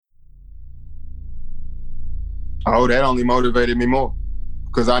Oh, that only motivated me more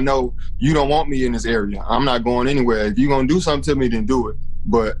because I know you don't want me in this area. I'm not going anywhere. If you're going to do something to me, then do it.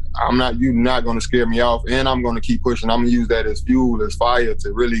 But you're not going to scare me off, and I'm going to keep pushing. I'm going to use that as fuel, as fire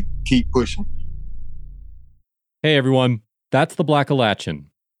to really keep pushing. Hey everyone, that's the Black-A-Latchin,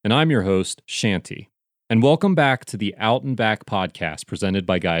 and I'm your host, Shanti. And welcome back to the Out and Back podcast presented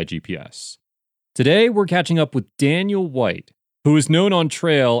by Gaia GPS. Today we're catching up with Daniel White, who is known on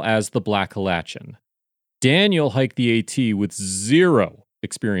trail as the Black-A-Latchin. Daniel hiked the AT with zero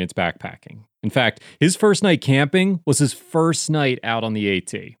experience backpacking. In fact, his first night camping was his first night out on the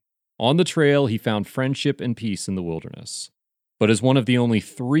AT. On the trail, he found friendship and peace in the wilderness. But as one of the only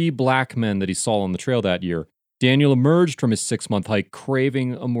 3 black men that he saw on the trail that year, Daniel emerged from his 6-month hike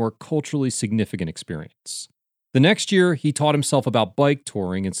craving a more culturally significant experience. The next year, he taught himself about bike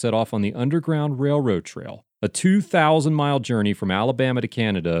touring and set off on the Underground Railroad Trail, a 2,000-mile journey from Alabama to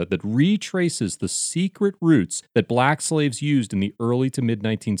Canada that retraces the secret routes that black slaves used in the early to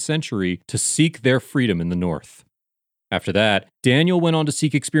mid-19th century to seek their freedom in the North. After that, Daniel went on to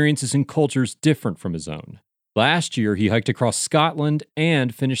seek experiences in cultures different from his own. Last year, he hiked across Scotland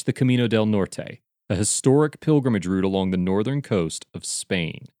and finished the Camino del Norte, a historic pilgrimage route along the northern coast of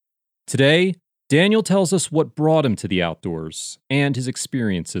Spain. Today, Daniel tells us what brought him to the outdoors and his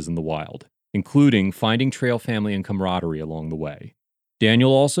experiences in the wild, including finding trail family and camaraderie along the way.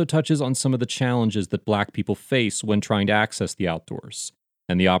 Daniel also touches on some of the challenges that Black people face when trying to access the outdoors,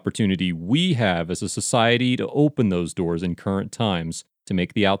 and the opportunity we have as a society to open those doors in current times to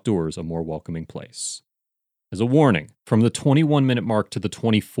make the outdoors a more welcoming place. As a warning, from the 21-minute mark to the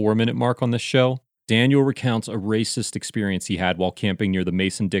 24-minute mark on this show, Daniel recounts a racist experience he had while camping near the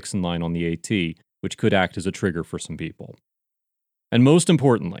Mason-Dixon line on the AT, which could act as a trigger for some people. And most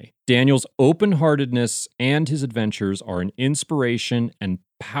importantly, Daniel's open-heartedness and his adventures are an inspiration and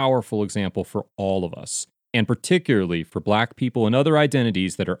powerful example for all of us, and particularly for Black people and other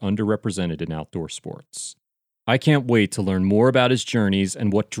identities that are underrepresented in outdoor sports. I can't wait to learn more about his journeys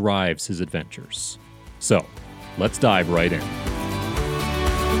and what drives his adventures. So, let's dive right in.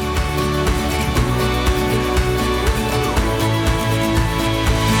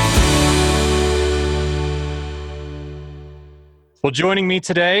 Well, joining me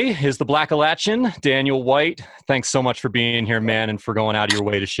today is the Black-A-Latchin, Daniel White. Thanks so much for being here, man, and for going out of your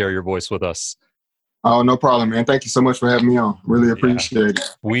way to share your voice with us. Oh, no problem, man. Thank you so much for having me on. Really appreciate it.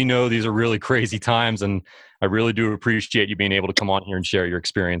 We know these are really crazy times, and I really do appreciate you being able to come on here and share your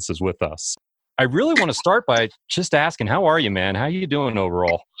experiences with us. I really want to start by just asking, how are you, man? How are you doing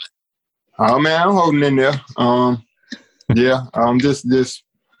overall? Oh, man, I'm holding in there. I'm just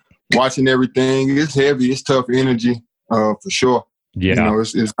watching everything. It's heavy. It's tough energy, for sure. Yeah. You know,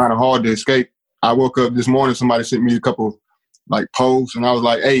 it's kind of hard to escape. I woke up this morning, somebody sent me a couple posts, and I was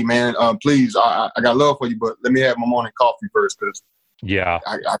like, hey, man, please, I got love for you, but let me have my morning coffee first, because you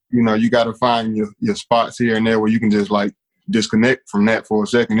got to find your spots here and there where you can just disconnect from that for a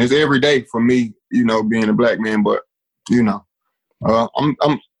second. It's every day for me, being a Black man, but I'm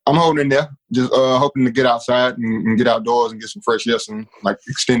holding in there, just hoping to get outside and get outdoors and get some fresh air, some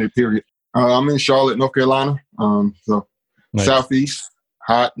extended period. I'm in Charlotte, North Carolina, so nice. Southeast,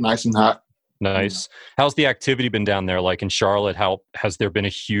 hot, nice and hot. Nice. How's the activity been down there? Like in Charlotte, has there been a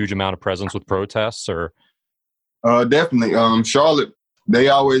huge amount of presence with protests or? Definitely. Charlotte, they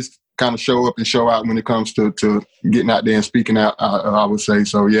always kind of show up and show out when it comes to getting out there and speaking out, I would say.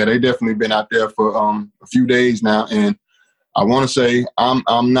 So yeah, they definitely been out there for a few days now. And I want to say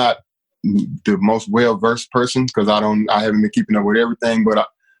I'm not the most well-versed person because I haven't been keeping up with everything, but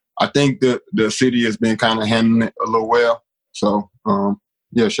I think the city has been kind of handling it a little well. So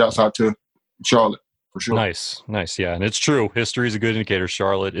shouts out to Charlotte for sure. Nice. Yeah. And it's true. History is a good indicator.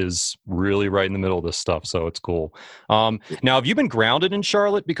 Charlotte is really right in the middle of this stuff. So it's cool. Now, have you been grounded in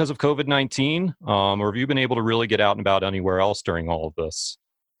Charlotte because of COVID-19? Or have you been able to really get out and about anywhere else during all of this?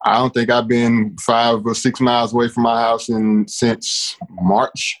 I don't think I've been 5 or 6 miles away from my house since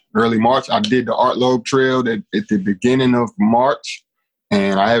early March. I did the Art Loeb Trail at the beginning of March,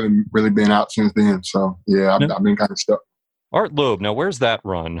 and I haven't really been out since then. So yeah, I've been kind of stuck. Art Loeb. Now, where's that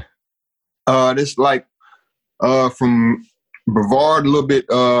run? It's from Brevard, a little bit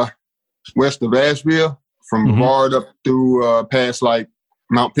west of Asheville, from Brevard up through past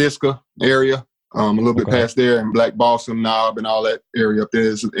Mount Pisgah area, a little bit past there, and Black Balsam Knob and all that area up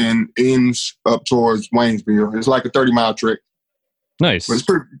there, and ends up towards Waynesville. It's like a 30-mile trek. Nice. But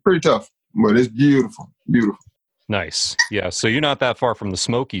it's pretty tough, but it's beautiful. Nice. Yeah, so you're not that far from the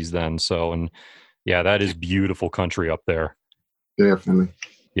Smokies then, that is beautiful country up there. Definitely.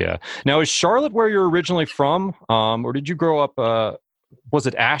 Yeah. Now, is Charlotte where you're originally from? Or did you grow up, was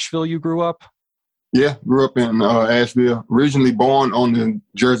it Asheville you grew up? Yeah, grew up in Asheville. Originally born on the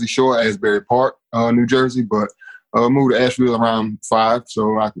Jersey Shore, Asbury Park, New Jersey, but moved to Asheville around 5.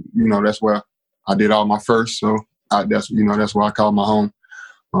 So that's where I did all my first. So that's where I call my home.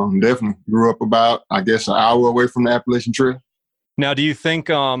 Definitely grew up about, I guess, an hour away from the Appalachian Trail. Now, do you think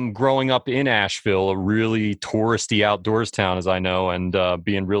growing up in Asheville, a really touristy outdoors town, as I know, and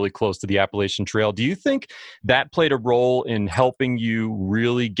being really close to the Appalachian Trail, do you think that played a role in helping you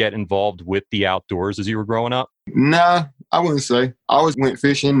really get involved with the outdoors as you were growing up? Nah, I wouldn't say. I always went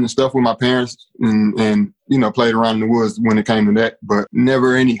fishing and stuff with my parents and played around in the woods when it came to that, but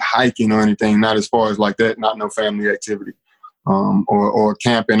never any hiking or anything, not as far as like that, not no family activity or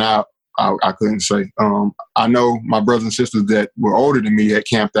camping out. I couldn't say. I know my brothers and sisters that were older than me had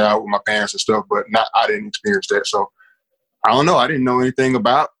camped out with my parents and stuff, but I didn't experience that. So I don't know. I didn't know anything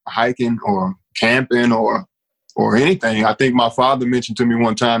about hiking or camping or anything. I think my father mentioned to me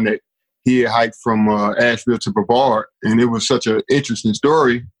one time that he had hiked from Asheville to Brevard, and it was such an interesting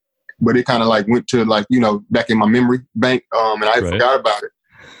story, but it kind of like went to back in my memory bank, and I forgot about it.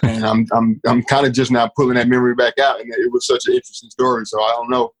 And I'm kind of just now pulling that memory back out, and it was such an interesting story. So I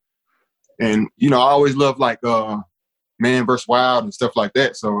don't know. And, I always loved like Man vs. Wild and stuff like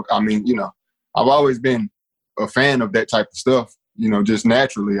that. So, I mean, I've always been a fan of that type of stuff, just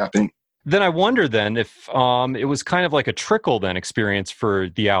naturally, I think. Then I wonder then if it was kind of like a trickle then experience for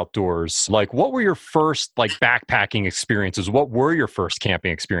the outdoors. Like, what were your first like backpacking experiences? What were your first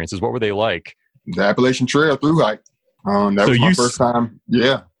camping experiences? What were they like? The Appalachian Trail through hike. That was my first time.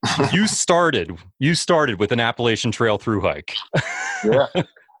 Yeah. You started with an Appalachian Trail through hike. Yeah.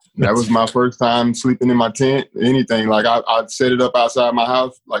 That was my first time sleeping in my tent, anything. Like I'd set it up outside my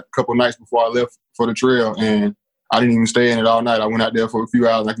house like a couple nights before I left for the trail, and I didn't even stay in it all night. I went out there for a few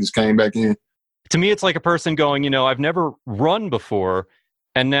hours and I just came back in. To me, it's like a person going, I've never run before,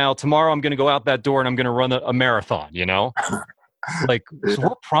 and now tomorrow I'm going to go out that door and I'm going to run a marathon, Like, yeah. So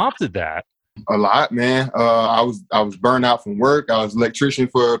what prompted that? A lot, man. I was burned out from work. I was an electrician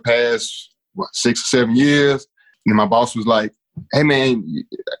for the past 6 or 7 years. And my boss was like, hey man,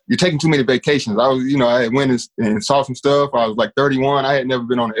 you're taking too many vacations. I was, I had went and saw some stuff. I was like 31. I had never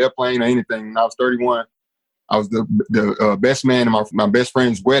been on an airplane or anything. And I was 31. I was the best man in my best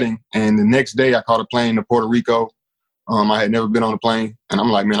friend's wedding. And the next day I caught a plane to Puerto Rico. I had never been on a plane. And I'm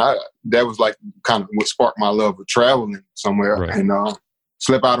like, man, that was like kind of what sparked my love of traveling somewhere. Right. And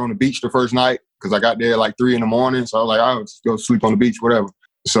slept out on the beach the first night because I got there at like 3 a.m. So I was like, I'll just go sleep on the beach, whatever.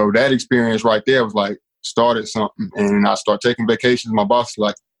 So that experience right there was like, started something, and I started taking vacations. My boss was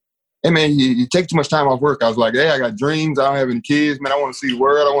like, hey man, you take too much time off work. I was like, hey, I got dreams. I don't have any kids, man. I want to see the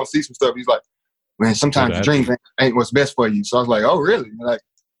world. I want to see some stuff. He's like, man, sometimes the dreams ain't what's best for you. So I was like, oh really? Like,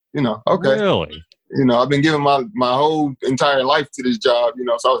 okay. Really? I've been giving my whole entire life to this job,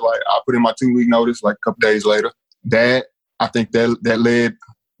 so I was like, I put in my 2-week notice like a couple days later. I think that led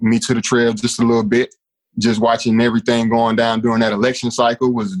me to the trail just a little bit. Just watching everything going down during that election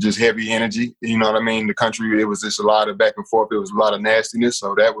cycle was just heavy energy. You know what I mean? The country, it was just a lot of back and forth. It was a lot of nastiness.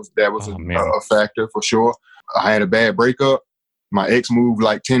 So that was a factor for sure. I had a bad breakup. My ex moved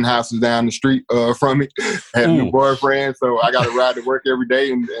like 10 houses down the street from me. Had a new boyfriend. So I got to ride to work every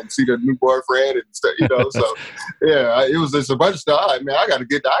day and see the new boyfriend and stuff, So yeah, it was just a bunch of stuff. All right, man, I got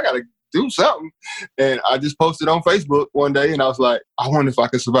to do something. And I just posted on Facebook one day and I was like, I wonder if I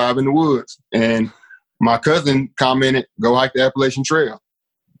could survive in the woods. And my cousin commented, go hike the Appalachian Trail.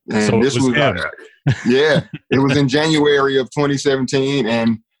 And so this was yeah, it was in January of 2017,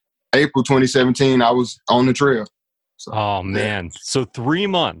 and April 2017, I was on the trail. So, oh man. Yeah. So 3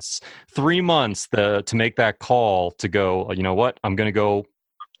 months to make that call to go, you know what, I'm going to go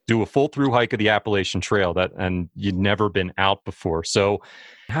do a full through hike of the Appalachian Trail and you'd never been out before. So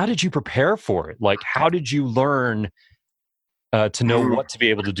how did you prepare for it? Like, how did you learn to know what to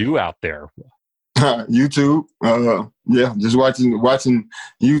be able to do out there? YouTube, just watching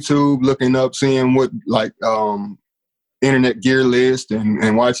YouTube, looking up, seeing what like internet gear list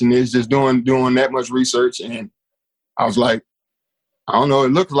and watching this, just doing that much research, and I was like, I don't know,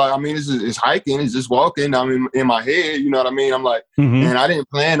 it looks like, I mean, it's hiking, it's just walking. I'm in my head, you know what I mean? I'm like, and I didn't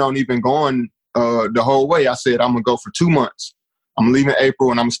plan on even going the whole way. I said I'm gonna go for 2 months. I'm leaving April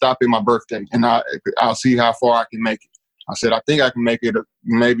and I'm gonna stop at my birthday, and I'll see how far I can make it. I said, I think I can make it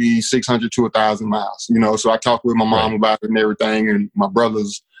maybe 600 to 1,000 miles, So I talked with my mom about it and everything, and my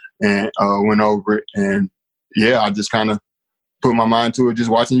brothers, and went over it. And yeah, I just kind of put my mind to it,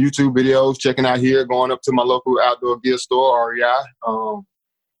 just watching YouTube videos, checking out here, going up to my local outdoor gear store, REI,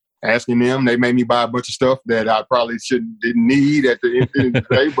 asking them. They made me buy a bunch of stuff that I probably didn't need at the end of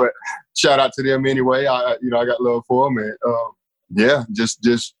the day, but shout out to them anyway. I got love for them, and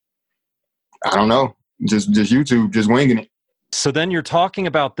just I don't know, just YouTube, just winging it. So then you're talking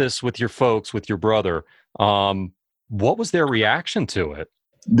about this with your folks, with your brother. What was their reaction to it?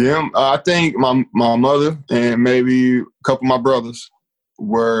 I think my mother and maybe a couple of my brothers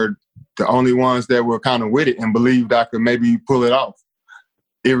were the only ones that were kind of with it and believed I could maybe pull it off.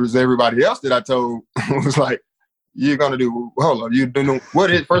 It was everybody else that I told was like, you're going to do, hold on, you doing,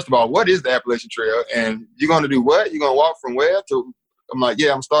 first of all, what is the Appalachian Trail? And you're going to do what? You're going to walk from where to? I'm like,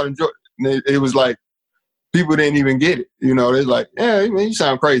 yeah, I'm starting Georgia. And it was like, people didn't even get it. You know, they're like, yeah, man, you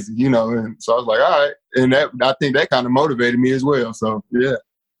sound crazy, you know. And so I was like, all right. And I think that kind of motivated me as well. So, yeah.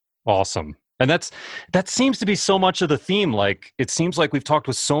 Awesome. And that seems to be so much of the theme. Like, it seems like we've talked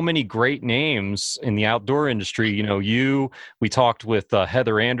with so many great names in the outdoor industry. You know, we talked with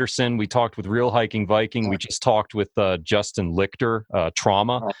Heather Anderson. We talked with Real Hiking Viking. We just talked with Justin Lichter,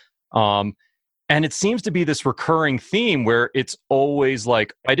 Trauma. And it seems to be this recurring theme where it's always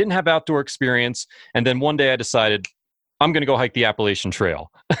like, I didn't have outdoor experience. And then one day I decided I'm going to go hike the Appalachian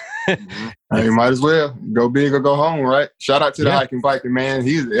Trail. Hey, you might as well go big or go home, right? Shout out to the Hiking Viking, man.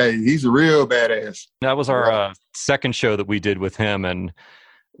 He's a real badass. That was our second show that we did with him. And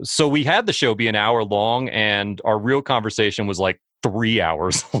so we had the show be an hour long, and our real conversation was like 3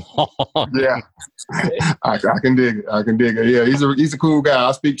 hours long. Yeah, I can dig it. Yeah, he's a cool guy.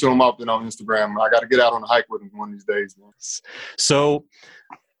 I speak to him often on Instagram. I got to get out on a hike with him one of these days, man. So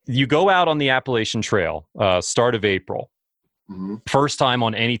you go out on the Appalachian Trail, start of April. Mm-hmm. First time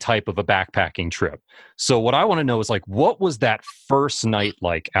on any type of a backpacking trip. So what I want to know is, like, what was that first night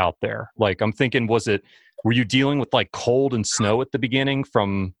like out there? Like, I'm thinking, were you dealing with like cold and snow at the beginning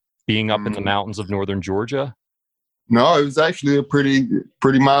from being up in the mountains of northern Georgia? No, it was actually a pretty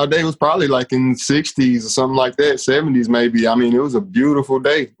mild day. It was probably like in the 60s or something like that, 70s maybe. I mean, it was a beautiful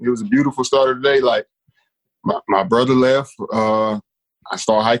day. It was a beautiful start of the day. Like, my brother left. I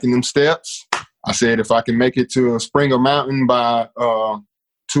started hiking them steps. I said, if I can make it to a Springer Mountain by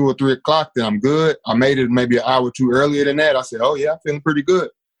 2 or 3 o'clock, then I'm good. I made it maybe an hour or two earlier than that. I said, oh, yeah, I'm feeling pretty good.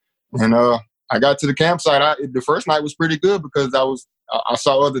 And I got to the campsite. The first night was pretty good because I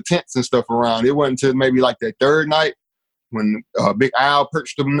saw other tents and stuff around. It wasn't until maybe like that third night when Big Owl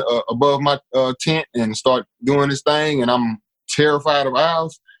perched above my tent and started doing his thing, and I'm terrified of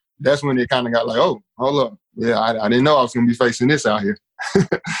owls. That's when it kind of got like, oh, hold up. Yeah, I didn't know I was going to be facing this out here.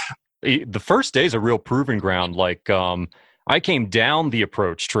 The first day is a real proving ground. Like, I came down the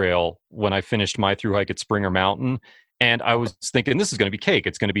approach trail when I finished my through hike at Springer Mountain, and I was thinking, this is going to be cake.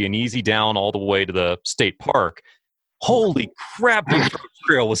 It's going to be an easy down all the way to the state park. Holy crap, the approach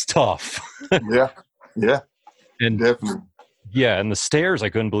trail was tough. Yeah, and definitely. Yeah, and the stairs, I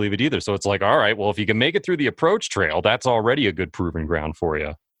couldn't believe it either. So it's like, all right, well, if you can make it through the approach trail, that's already a good proving ground for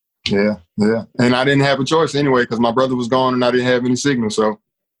you. Yeah. And I didn't have a choice anyway because my brother was gone and I didn't have any signal. So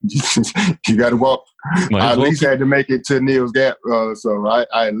you got to walk. I at least had to make it to Neal's Gap. So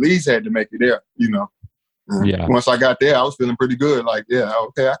I at least had to make it there, you know. Yeah. Once I got there, I was feeling pretty good. Like, yeah,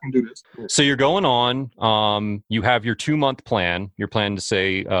 okay, I can do this. Yeah. So you're going on. You have your 2-month plan. Your plan to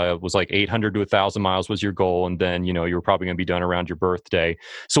say was like 800 to 1,000 miles was your goal, and then you were probably going to be done around your birthday.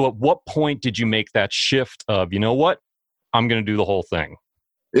 So at what point did you make that shift of, you know what, I'm going to do the whole thing?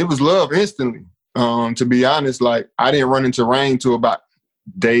 It was love instantly. To be honest, like I didn't run into rain till about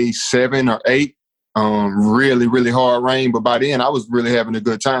day 7 or 8. Really, really hard rain, but by then I was really having a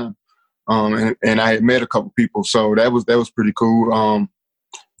good time. And I had met a couple people, so that was pretty cool.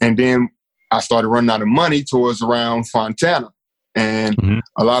 And then I started running out of money towards around Fontana, and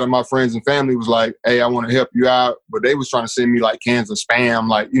a lot of my friends and family was like, "Hey, I want to help you out," but they was trying to send me like cans of Spam,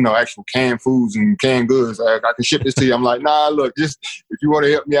 like actual canned foods and canned goods. I can ship this to you. I'm like, nah, look, just if you want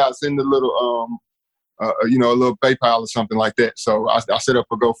to help me out, send a little, a little PayPal or something like that. So I set up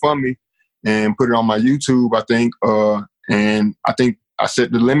a GoFundMe and put it on my YouTube, I think, and I think I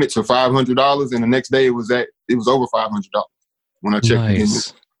set the limit to $500, and the next day it was over $500 when I checked again.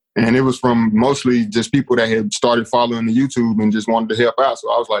 And it was from mostly just people that had started following the YouTube and just wanted to help out. So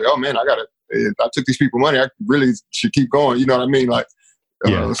I was like, oh man, I took these people money. I really should keep going. You know what I mean? Like,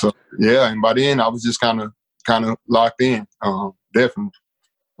 so yeah. And by then I was just kind of locked in. Definitely.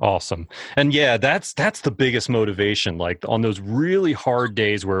 Awesome. And yeah, that's the biggest motivation. Like on those really hard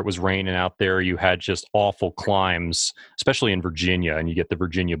days where it was raining out there, you had just awful climbs, especially in Virginia, and you get the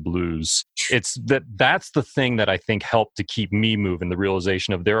Virginia blues. That's the thing that I think helped to keep me moving, the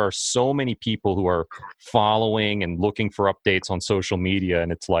realization of there are so many people who are following and looking for updates on social media.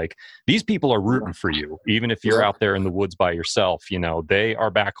 And it's like, these people are rooting for you. Even if you're out there in the woods by yourself, they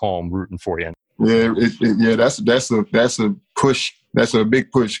are back home rooting for you. Yeah, that's a push. That's a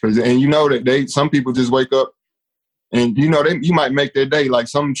big push, and that some people just wake up And you know, you might make their day. Like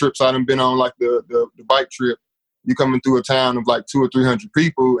some trips I done been on, like the bike trip. You coming through a town of like 200 or 300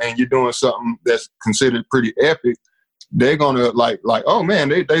 people, and you're doing something that's considered pretty epic. They're gonna like, oh man,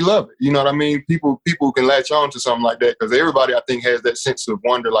 they love it. You know what I mean? People can latch on to something like that because everybody, I think, has that sense of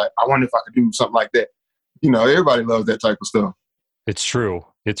wonder. Like, I wonder if I could do something like that. You know, everybody loves that type of stuff. It's true.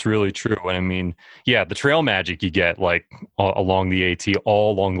 It's really true. And I mean, yeah, the trail magic you get like along the AT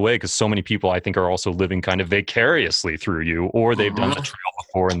all along the way, because so many people I think are also living kind of vicariously through you, or they've done the trail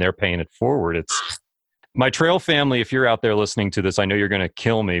before and they're paying it forward. It's my trail family. If you're out there listening to this, I know you're going to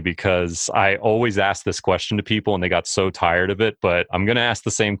kill me because I always ask this question to people and they got so tired of it, but I'm going to ask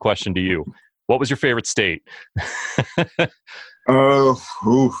the same question to you. What was your favorite state?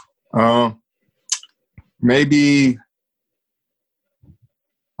 Maybe,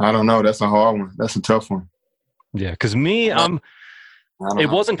 I don't know. That's a hard one. That's a tough one. Yeah, because me, it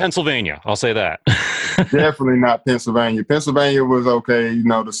wasn't Pennsylvania. I'll say that. Definitely not Pennsylvania. Pennsylvania was okay, you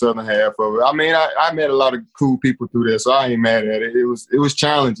know, the southern half of it. I mean, I met a lot of cool people through there, so I ain't mad at it. It was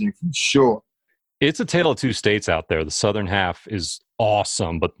challenging for sure. It's a tale of two states out there. The southern half is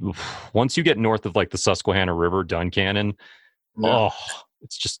awesome, but once you get north of like the Susquehanna River, Duncannon,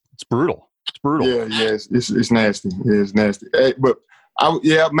 it's brutal. It's brutal. Yeah, it's nasty. It's nasty. But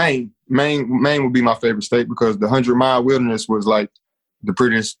Maine would be my favorite state because the 100-mile wilderness was like the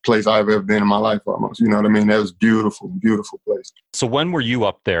prettiest place I've ever been in my life almost. You know what I mean? That was beautiful, beautiful place. So when were you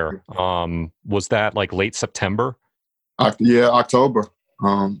up there? Was that like late September? October.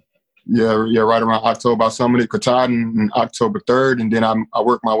 Right around October. I summited Katahdin on October 3rd, and then I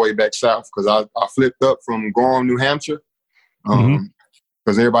worked my way back south because I flipped up from Gorham, New Hampshire.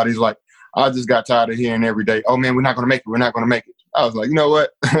 Because everybody's like, I just got tired of hearing every day, oh man, we're not going to make it. We're not going to make it. I was like, you know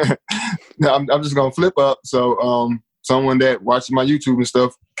what? No, I'm just going to flip up. So someone that watched my YouTube and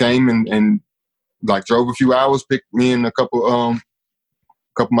stuff came and like drove a few hours, picked me and a couple of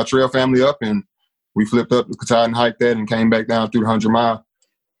my trail family up, and we flipped up the Katahdin, hiked that, and came back down through the 100-mile.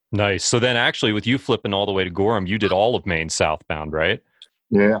 Nice. So then actually with you flipping all the way to Gorham, you did all of Maine southbound, right?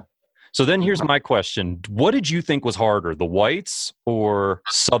 Yeah. So then here's my question. What did you think was harder, the Whites or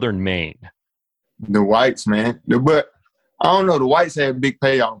Southern Maine? The Whites, man. But I don't know. The Whites had big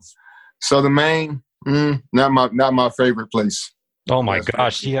payoffs. Southern Maine, not my favorite place. Oh my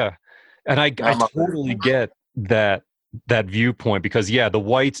gosh, yeah. And I totally get that viewpoint because the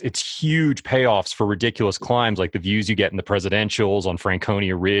Whites, it's huge payoffs for ridiculous climbs, like the views you get in the presidentials on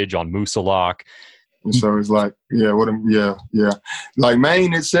Franconia Ridge, on Moosilauke. And so it's like, like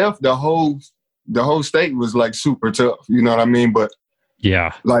Maine itself, the whole state was like super tough. You know what I mean? But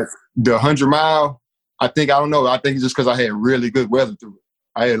like the 100-mile, I think it's just because I had really good weather through it.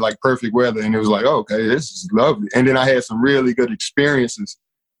 I had like perfect weather, and it was like, okay, this is lovely. And then I had some really good experiences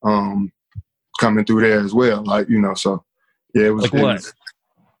coming through there as well. Like, you know, so yeah, it was like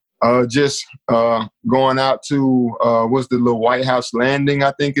what? Just going out to what's the little White House Landing,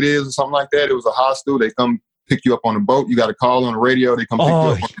 I think it is, or something like that. It was a hostel. They come pick you up on a boat. You got to call on the radio. They come pick you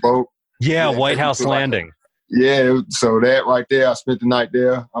up on the boat. Yeah, White House Landing. So that right there, I spent the night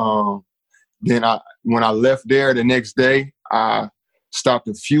there. Then when I left there the next day, I stopped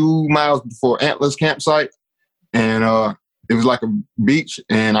a few miles before Antlers campsite, and it was like a beach,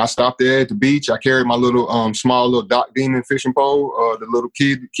 and I stopped there at the beach. I carried my little small little Doc Demon fishing pole, the little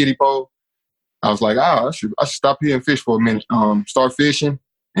kiddie pole. I was like, I should stop here and fish for a minute. Start fishing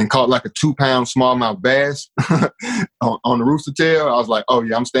and caught like a 2-pound smallmouth bass on the rooster tail. I was like, oh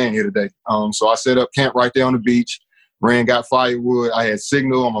yeah, I'm staying here today. So I set up camp right there on the beach, got firewood. I had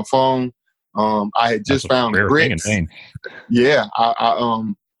signal on my phone. I had just found grits. Yeah, I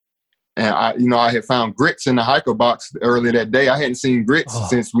had found grits in the hiker box earlier that day. I hadn't seen grits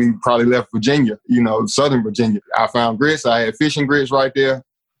since we probably left Virginia, Southern Virginia. I found grits. I had fishing grits right there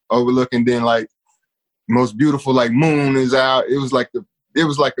overlooking. Then like most beautiful like moon is out. It was like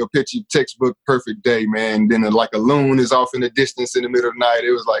a picture textbook perfect day, man. Then like a loon is off in the distance in the middle of the night.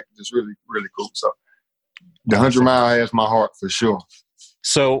 It was like just really, really cool. So the 100-mile has my heart for sure.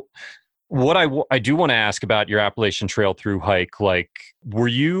 So what I do want to ask about your Appalachian Trail through hike, like, were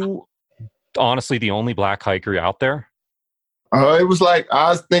you honestly the only black hiker out there? It was like,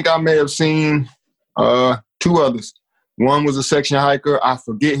 I think I may have seen 2 others. One was a section hiker. I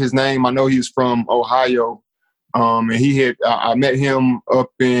forget his name. I know he's from Ohio. And I met him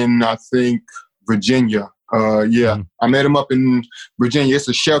up in, I think, Virginia. I met him up in Virginia. It's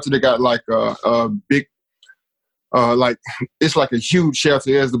a shelter that got like a big, it's like a huge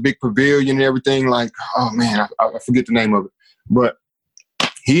shelter. There's the big pavilion and everything. Like, oh man, I forget the name of it. But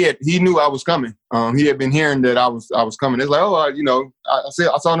he knew I was coming. He had been hearing that I was coming. It's like, I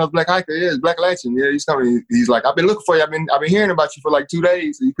saw another black hiker. Yeah, it's Black Alatchin. Yeah, he's coming. He's like, I've been looking for you. I've been hearing about you for like 2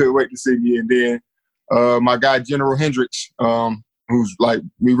 days. So he couldn't wait to see me. And then my guy General Hendricks, who's like,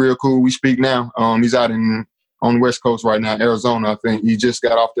 we real cool. We speak now. He's out on the West Coast right now, Arizona. I think he just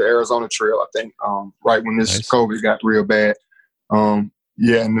got off the Arizona Trail. I think right when this COVID got real bad. And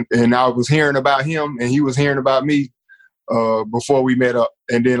I was hearing about him, and he was hearing about me before we met up.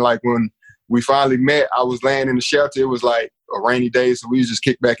 And then like when we finally met, I was laying in the shelter. It was like a rainy day, so we just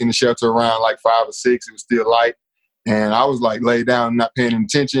kicked back in the shelter around like 5 or 6. It was still light, and I was like laid down, not paying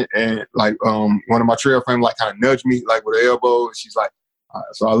attention. And like one of my trail friends like kind of nudged me like with her elbow, and she's like,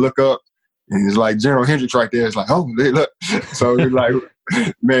 so I look up, and it's like General Hendricks right there. It's like, oh, look. So it's like,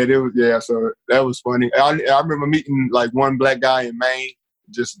 man, it was, yeah. So that was funny. I remember meeting like one black guy in Maine,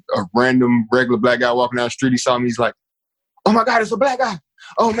 just a random regular black guy walking down the street. He saw me. He's like, oh my God, it's a black guy.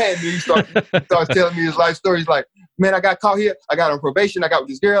 Oh man. And he starts telling me his life story. He's like, man, I got caught here. I got on probation. I got with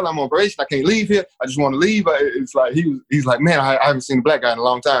this girl. I'm on probation. I can't leave here. I just want to leave. It's like, he's like, man, I haven't seen a black guy in a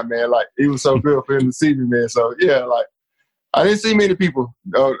long time, man. Like, it was so good for him to see me, man. So yeah, like, I didn't see many people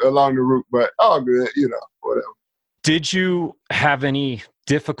along the route, but all good, whatever. Did you have any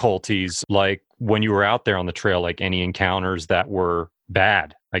difficulties, like when you were out there on the trail, like any encounters that were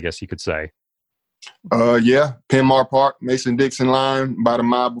bad, I guess you could say? Yeah, Penmar Park, Mason-Dixon line, about a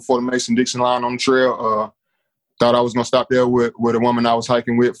mile before the Mason-Dixon line on the trail. Thought I was going to stop there with a woman I was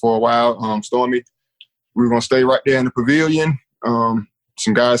hiking with for a while, Stormy. We were going to stay right there in the pavilion.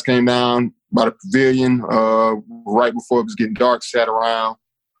 Some guys came down by the pavilion right before it was getting dark, sat around.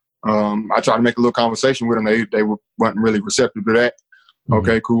 I tried to make a little conversation with them. They weren't really receptive to that. Mm-hmm.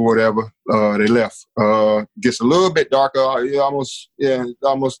 Okay, cool, whatever. They left. Gets a little bit darker. Almost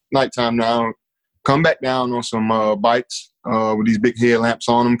nighttime now. Come back down on some bikes with these big headlamps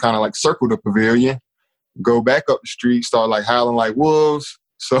on them, kind of like circle the pavilion. Go back up the street, start like howling like wolves.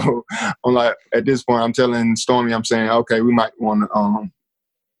 So I'm like, at this point, I'm telling Stormy, I'm saying, okay, we might want to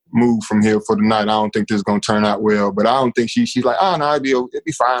move from here for the night. I don't think this is going to turn out well. But I don't think she's like, oh, no, it'd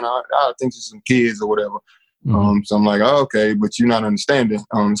be fine. I think it's some kids or whatever. Mm-hmm. So I'm like, oh, okay, but you're not understanding.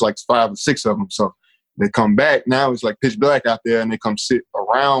 It's like 5 or 6 of them. So they come back. Now it's like pitch black out there, and they come sit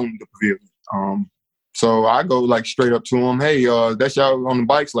around the pavilion. So I go like straight up to them. Hey, that's y'all on the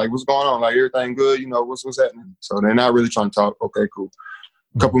bikes. Like, what's going on? Like, everything good? What's happening? So they're not really trying to talk. Okay, cool.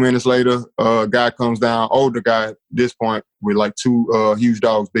 A couple minutes later, a guy comes down, older guy at this point, with like 2 huge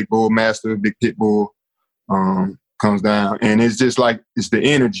dogs, big bull master, big pit bull, comes down. And it's just like, it's the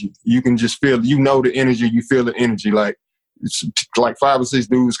energy. You can just feel, the energy, you feel the energy. Like, it's like 5 or 6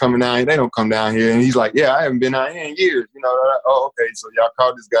 dudes coming down here. They don't come down here. And he's like, yeah, I haven't been out here in years. Oh, okay. So y'all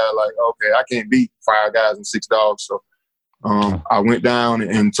called this guy like, okay, I can't beat 5 guys and 6 dogs. So I went down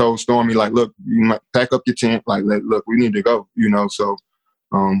and told Stormy, like, look, you might pack up your tent. Like, look, we need to go, So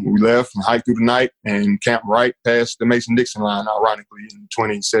we left and hiked through the night and camped right past the Mason-Dixon line, ironically, in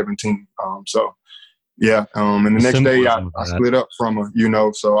 2017. Yeah. And the next day I split up from her,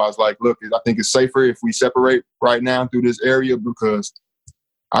 so I was like, look, I think it's safer if we separate right now through this area, because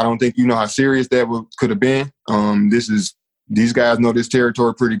I don't think you know how serious that could have been. These guys know this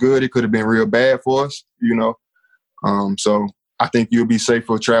territory pretty good. It could have been real bad for us, So I think you'll be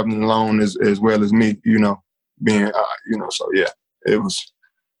safer traveling alone as well as me, being, so yeah, that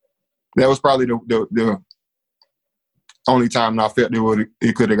was probably the only time I felt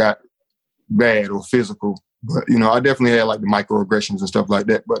it could have got bad or physical. But, I definitely had like the microaggressions and stuff like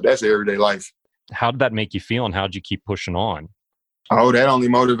that, but that's everyday life. How did that make you feel, and how did you keep pushing on? Oh, that only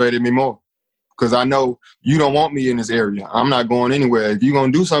motivated me more, because I know you don't want me in this area. I'm not going anywhere. If you're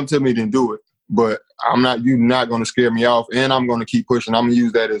going to do something to me, then do it. But you're not going to scare me off, and I'm going to keep pushing. I'm going to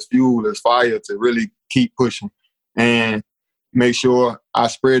use that as fuel, as fire to really keep pushing and make sure I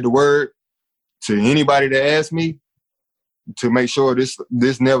spread the word to anybody that asks me, to make sure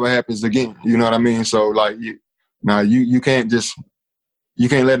this never happens again. You know what I mean? So like, you can't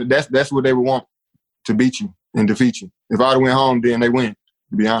let it. That's what they would want, to beat you and defeat you. If I'd have went home, then they win,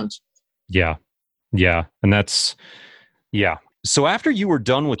 to be honest. Yeah. And that's, yeah. So after you were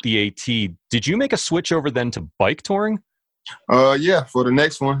done with the AT, did you make a switch over then to bike touring? Yeah, for the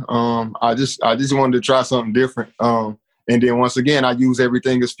next one. I just wanted to try something different. And then once again, I use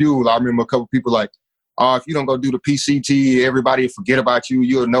everything as fuel. I remember a couple people like, if you don't go do the PCT, everybody forget about you.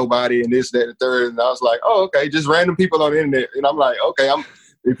 You're a nobody, and this, that, and the third. And I was like, oh, okay, just random people on the internet. And I'm like, okay,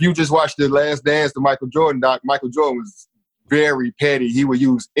 if you just watch The Last Dance, the Michael Jordan doc, Michael Jordan was very petty. He would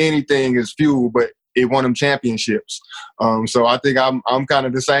use anything as fuel, but it won him championships. So I think I'm kind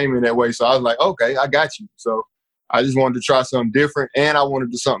of the same in that way. So I was like, okay, I got you. So I just wanted to try something different, and I wanted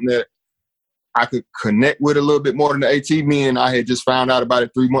to do something that I could connect with a little bit more than the AT. Me and I had just found out about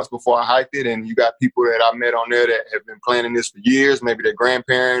it 3 months before I hiked it, and you got people that I met on there that have been planning this for years. Maybe their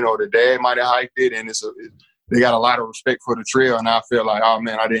grandparent or their dad might have hiked it, and they got a lot of respect for the trail. And I felt like, oh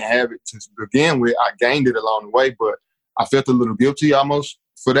man, I didn't have it to begin with. I gained it along the way, but I felt a little guilty almost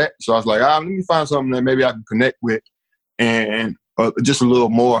for that. So I was like, let me find something that maybe I can connect with, and just a little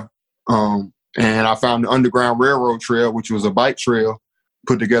more. And I found the Underground Railroad Trail, which was a bike trail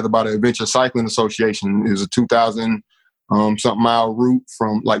put together by the Adventure Cycling Association. It was a 2,000 something mile route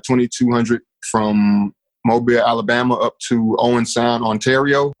from like 2,200 from Mobile, Alabama up to Owen Sound,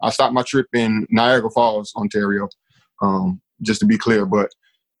 Ontario. I stopped my trip in Niagara Falls, Ontario, just to be clear. But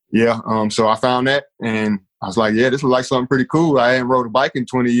yeah, so I found that and I was like, yeah, this looks like something pretty cool. I hadn't rode a bike in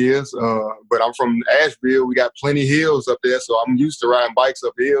 20 years, but I'm from Asheville. We got plenty of hills up there, so I'm used to riding bikes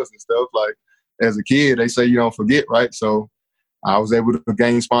up hills and stuff. Like as a kid, they say you don't forget, right? So I was able to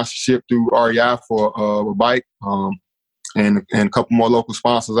gain sponsorship through REI for a bike and a couple more local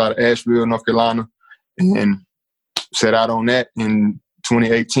sponsors out of Asheville, North Carolina, and set out on that in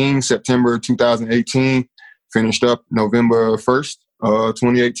 2018, September 2018, finished up November 1st,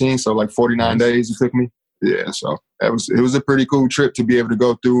 2018. So like 49 days it took me. Yeah, so it was a pretty cool trip to be able to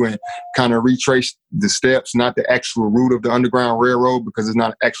go through and kind of retrace the steps, not the actual route of the Underground Railroad because it's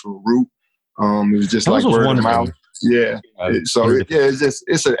not an actual route. It was just like word of mouth. Yeah. It's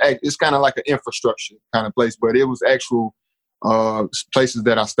kind of like an infrastructure kind of place, but it was actual places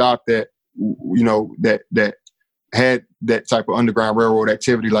that I stopped at, you know, that had that type of Underground Railroad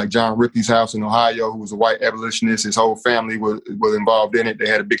activity, like John Ripley's house in Ohio, who was a white abolitionist. His whole family was involved in it. They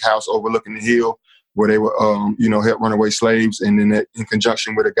had a big house overlooking the hill where they would, help runaway slaves. And then in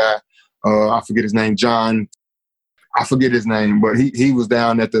conjunction with a guy, I forget his name, but he was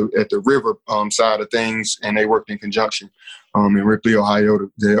down at the river side of things, and they worked in conjunction in Ripley, Ohio,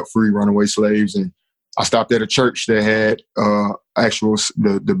 to help free runaway slaves. And I stopped at a church that had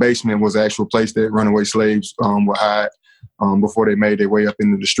the basement was the actual place that runaway slaves would hide before they made their way up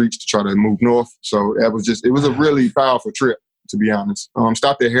into the streets to try to move north. So it was a really powerful trip, to be honest.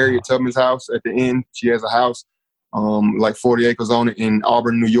 Stopped at Harriet Tubman's house at the end. She has a house like 40 acres on it in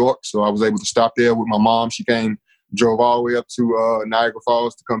Auburn, New York. So I was able to stop there with my mom. She drove all the way up to Niagara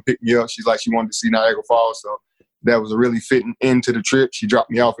Falls to come pick me up. She's like, she wanted to see Niagara Falls. So that was a really fitting end to the trip. She dropped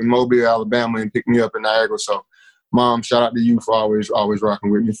me off in Mobile, Alabama, and picked me up in Niagara. So Mom, shout out to you for always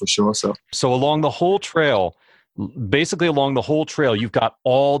rocking with me for sure. So along the whole trail, you've got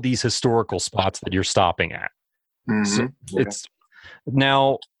all these historical spots that you're stopping at. Mm-hmm. So it's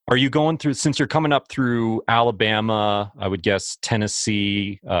now, are you going through, since you're coming up through Alabama, I would guess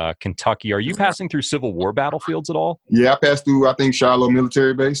Tennessee, Kentucky, are you passing through Civil War battlefields at all? Yeah, I passed through, I think, Shiloh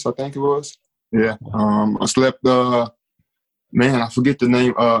Military Base, I think it was. Yeah. I slept, I forget the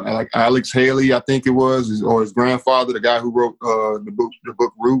name, like Alex Haley, I think it was, or his grandfather, the guy who wrote the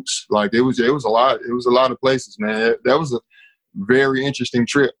book Roots. Like it was a lot of places, man. That was a very interesting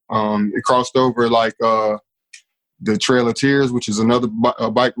trip. It crossed over like the Trail of Tears, which is another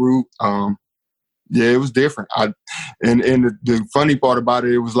bike route. It was different. And the funny part about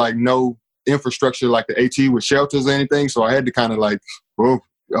it was like no infrastructure like the AT with shelters or anything. So I had to kind of like,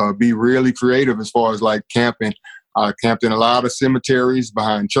 be really creative as far as like camping. I camped in a lot of cemeteries,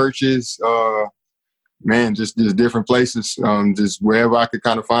 behind churches, just different places, just wherever I could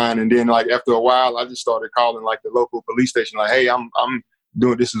kind of find. And then like after a while, I just started calling like the local police station, like, hey, I'm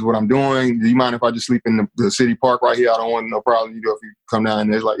doing, this is what I'm doing. Do you mind if I just sleep in the city park right here? I don't want no problem. If you come down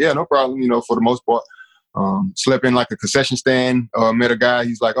there, it's like, yeah, no problem. For the most part, slept in like a concession stand, met a guy.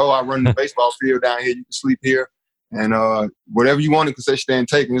 He's like, I run the baseball field down here. You can sleep here. And whatever you want in concession stand,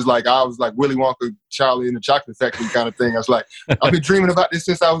 take. And it's like, I was like Willy Wonka, Charlie in the Chocolate Factory kind of thing. I was like, I've been dreaming about this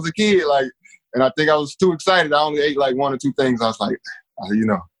since I was a kid. Like, and I think I was too excited. I only ate like one or two things. I was like,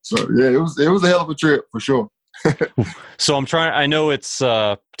 So yeah, it was a hell of a trip for sure. So I know it's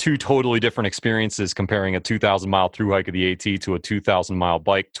two totally different experiences comparing a 2,000-mile through hike of the AT to a 2,000-mile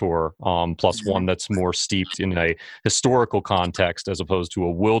bike tour, plus one that's more steeped in a historical context as opposed to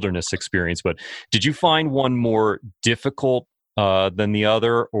a wilderness experience. But did you find one more difficult than the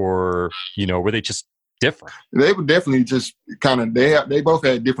other, or, were they just different? They were definitely just kind of, they both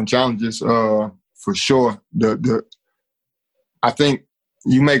had different challenges for sure. I think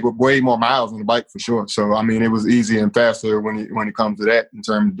you make way more miles on the bike for sure. So, I mean, it was easier and faster when it comes to that in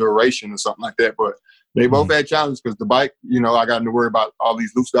terms of duration or something like that. But they both had challenges because the bike, I got to worry about all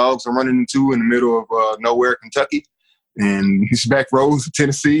these loose dogs I'm running into in the middle of nowhere, Kentucky. And these back roads of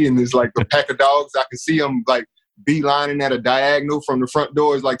Tennessee. And there's like a pack of dogs. I can see them like beelining at a diagonal from the front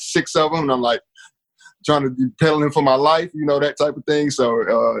door. It's like 6 of them. And I'm like, trying to be pedaling for my life, you know, that type of thing. So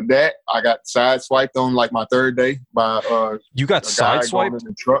that I got sideswiped on like my third day by you got sideswiped in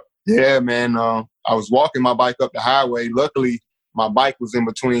the truck. Yeah, man. I was walking my bike up the highway. Luckily, my bike was in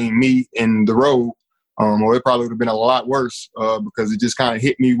between me and the road. Or it probably would have been a lot worse because it just kind of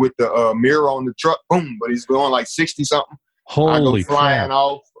hit me with the mirror on the truck. Boom! But he's going like 60 something. Holy I go flying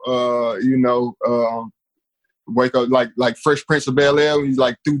crap. off. Wake up like Fresh Prince of Bel-Air. He's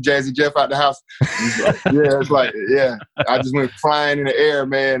like threw Jazzy Jeff out the house. I just went flying in the air,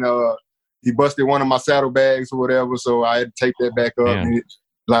 man. He busted one of my saddlebags or whatever, so I had to take that back up. And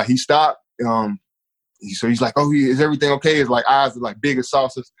he stopped. So he's like, "Oh, is everything okay?" His like eyes are like big as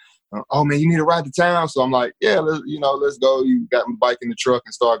saucers. Oh man, you need to ride to town. So I'm like, yeah, let's go. You got my bike in the truck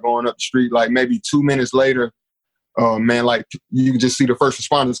and start going up the street. Like maybe 2 minutes later, man, like you can just see the first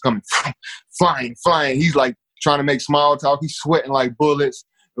responders coming, flying. He's like trying to make small talk. He's sweating like bullets.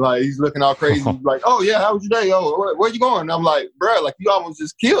 Like he's looking all crazy. He's like, oh yeah, how was your day? Oh, where you going? And I'm like, bro, like you almost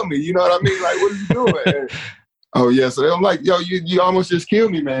just killed me. You know what I mean? Like, what are you doing? And, oh yeah. So I'm like, yo, you almost just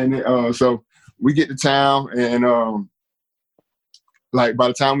killed me, man. So we get to town and like by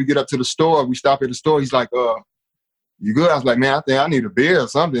the time we get up to the store, we stop at the store. He's like, you good? I was like, man, I think I need a beer or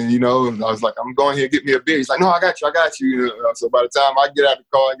something, you know. And I was like, I'm going here to get me a beer. He's like, no, I got you. So by the time I get out the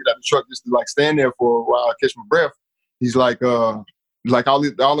car, I get out the truck just to like stand there for a while, I catch my breath. He's like all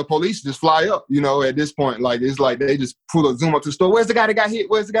the police just fly up, you know, at this point. Like, it's like they just zoom up to the store. Where's the guy that got hit?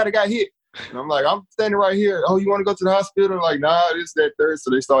 And I'm like, I'm standing right here. Oh, you want to go to the hospital? Like, nah, this, that, third.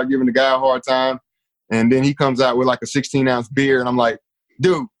 So they start giving the guy a hard time. And then he comes out with like a 16-ounce beer. And I'm like,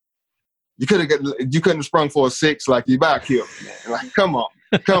 dude, you couldn't have sprung for a 6, like you about killed me, man. Like, come on.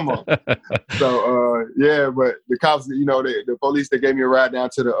 So but the cops, you know, the police, they gave me a ride down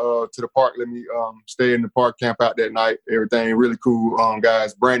to the park. Let me stay in the park, camp out that night. Everything really cool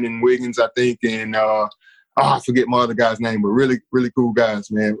guys. Brandon Wiggins, I think, and I forget my other guy's name, but really, really cool guys,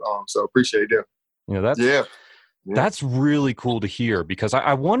 man. So appreciate them. You know, that's really cool to hear, because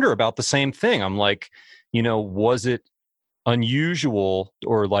I wonder about the same thing. I'm like, you know, was it unusual,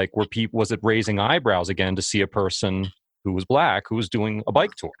 or like was it raising eyebrows again to see a person who was black who was doing a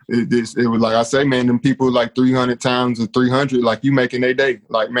bike tour? It was like I say, man, them people like 300 times or 300, like you making their day.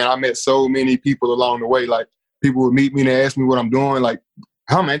 Like, man, I met so many people along the way. Like, people would meet me and they ask me what I'm doing. Like,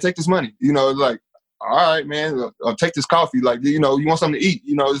 oh man, take this money. You know, like, all right, man, take this coffee. Like, you know, you want something to eat.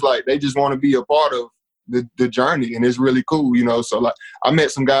 You know, it's like they just want to be a part of the journey, and it's really cool, you know. So like I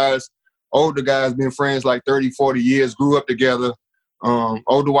met some guys, older guys, been friends like 30, 40 years, grew up together.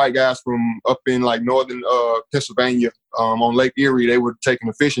 Older white guys from up in like northern Pennsylvania on Lake Erie. They were taking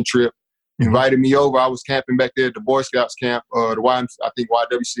a fishing trip, invited me over. I was camping back there at the Boy Scouts camp, I think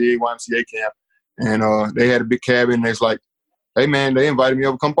YMCA camp. And they had a big cabin. It's like, hey man, they invited me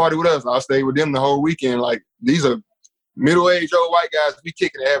over, come party with us. I stayed with them the whole weekend. Like, these are middle-aged old white guys, we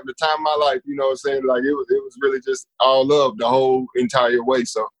kicking it, having the time of my life. You know what I'm saying? Like, it was really just all love the whole entire way.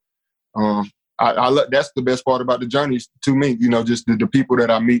 So that's the best part about the journey to me, you know, just the people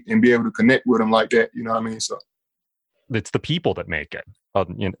that I meet and be able to connect with them like that. You know what I mean? So it's the people that make it,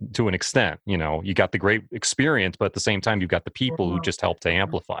 you know, to an extent. You know, you got the great experience, but at the same time, you've got the people who just help to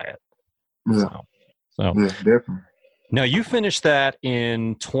amplify it. Yeah. So yeah, definitely. Now, you finished that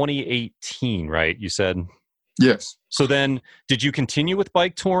in 2018, right? You said? Yes. So then, did you continue with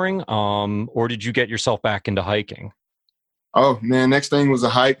bike touring, or did you get yourself back into hiking? Oh man, next thing was a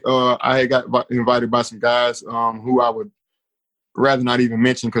hike. I had got invited by some guys who I would rather not even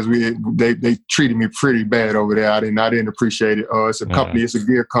mention, because they treated me pretty bad over there. I didn't appreciate it. It's a company, it's a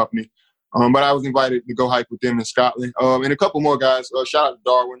gear company. But I was invited to go hike with them in Scotland, and a couple more guys. Shout out to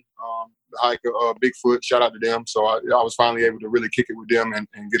Darwin, the hiker, Bigfoot. Shout out to them. So I was finally able to really kick it with them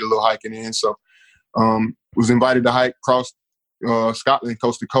and get a little hiking in. So was invited to hike across Scotland,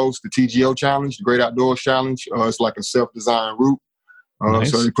 coast to coast, the TGO Challenge, the Great Outdoors Challenge. It's like a self-designed route.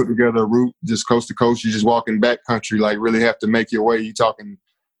 Nice. So they put together a route just coast to coast. You're just walking backcountry, like really have to make your way. You're talking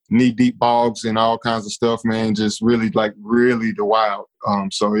knee-deep bogs and all kinds of stuff, man. Just really the wild.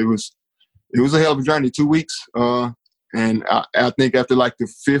 So it was a hell of a journey, 2 weeks. And I think after like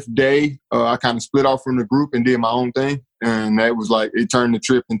the 5th day, I kind of split off from the group and did my own thing. And that was like, it turned the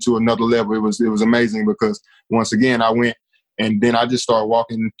trip into another level. It was amazing, because once again, I went and then I just started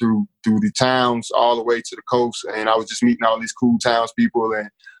walking through the towns all the way to the coast. And I was just meeting all these cool townspeople and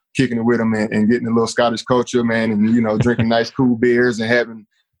kicking it with them and getting a little Scottish culture, man. And, you know, drinking nice cool beers and having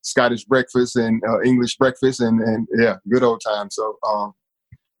Scottish breakfast and English breakfast and yeah, good old time. So,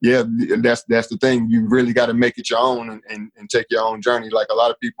 yeah, that's the thing. You really got to make it your own and take your own journey. Like, a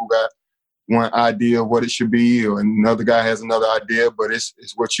lot of people one idea of what it should be, or another guy has another idea, but it's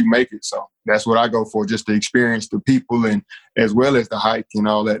what you make it. So that's what I go for, just to experience the people and as well as the hike and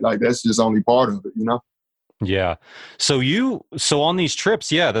all that. Like, that's just only part of it, you know? Yeah. So on these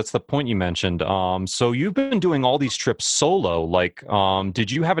trips, yeah, that's the point you mentioned. So you've been doing all these trips solo. Like,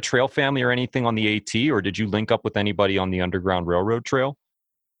 did you have a trail family or anything on the AT, or did you link up with anybody on the Underground Railroad Trail?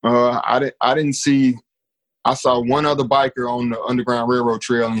 I didn't see. I saw one other biker on the Underground Railroad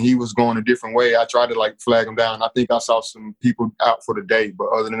Trail, and he was going a different way. I tried to like flag him down. I think I saw some people out for the day, but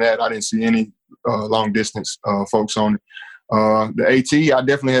other than that, I didn't see any long distance folks on it. The AT, I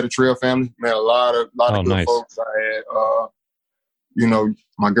definitely had a trail family. Met a lot of good nice folks. I had, you know,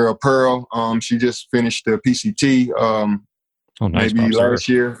 my girl Pearl. She just finished the PCT nice, maybe last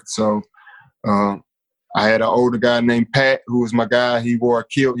year. So I had an older guy named Pat, who was my guy. He wore a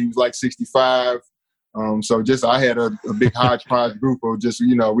kilt. He was like 65. So just I had a big hodgepodge group of just,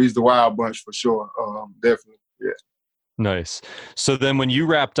 you know, we was the wild bunch for sure. Definitely, yeah. Nice. So then when you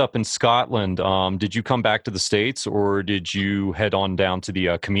wrapped up in Scotland, did you come back to the States, or did you head on down to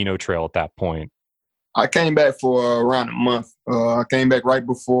the Camino Trail at that point? I came back for around a month. I came back right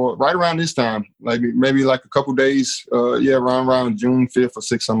around this time, like maybe like a couple days. Around June 5th or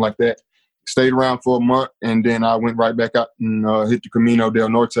 6th, something like that. Stayed around for a month, and then I went right back out and hit the Camino del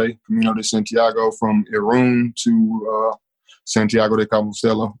Norte, Camino de Santiago, from Irún to Santiago de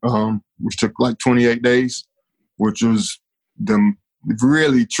Compostela, which took like 28 days, which was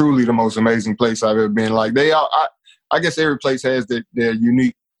really, truly the most amazing place I've ever been. Like I guess every place has their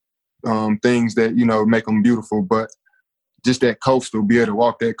unique things that, you know, make them beautiful, but just that coastal, be able to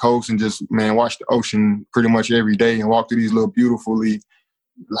walk that coast and just, man, watch the ocean pretty much every day and walk through these little beautifully,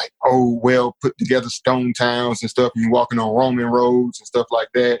 like, old, well put together stone towns and stuff, and you're walking on Roman roads and stuff like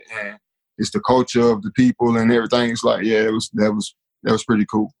that, and it's the culture of the people and everything. It's like, yeah, that was pretty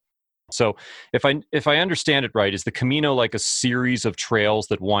cool. So if I understand it right, is the Camino like a series of trails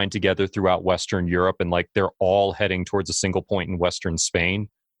that wind together throughout Western Europe, and like they're all heading towards a single point in Western Spain?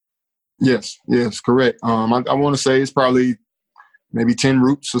 Yes, correct. I want to say it's probably maybe 10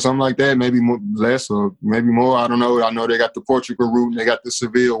 routes or something like that, maybe less or maybe more. I don't know. I know they got the Portugal route and they got the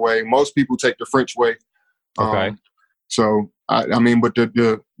Seville way. Most people take the French way. Okay. So, I mean, but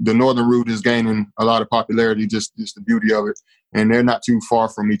the northern route is gaining a lot of popularity, just the beauty of it. And they're not too far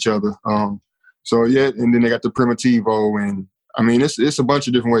from each other. So, yeah, and then they got the Primitivo. And, I mean, it's a bunch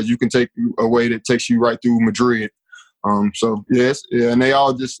of different ways. You can take a way that takes you right through Madrid. So, yes, yeah, and they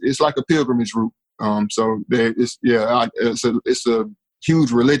all it's like a pilgrimage route. So it's a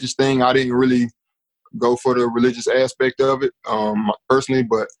huge religious thing. I didn't really go for the religious aspect of it personally,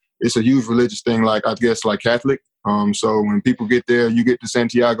 but it's a huge religious thing. Like, I guess, like Catholic. So when people get there, you get to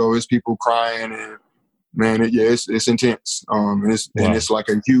Santiago, it's people crying, and man, it's intense. And it's like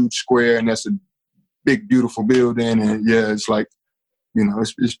a huge square, and that's a big, beautiful building, and yeah, it's like, you know,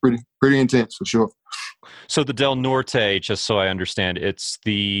 it's pretty intense for sure. So the Del Norte, just so I understand, it's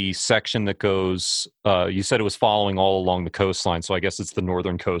the section that goes, you said it was following all along the coastline, so I guess it's the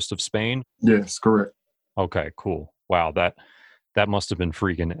northern coast of Spain? Yes, correct. Okay, cool. Wow, that must have been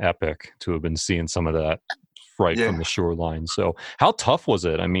freaking epic to have been seeing some of that right from the shoreline. So how tough was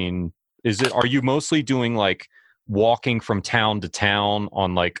it? I mean, are you mostly doing like walking from town to town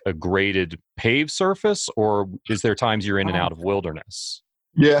on like a graded paved surface, or is there times you're in and out of wilderness?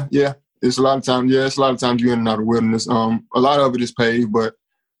 Yeah. It's a lot of times. Yeah, it's a lot of times you're in and out of wilderness. A lot of it is paved, but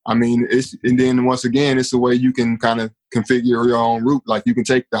I mean, and then once again, it's the way you can kind of configure your own route. Like, you can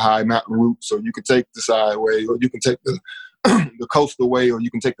take the high mountain route, so you can take the side way, or you can take the the coastal way, or you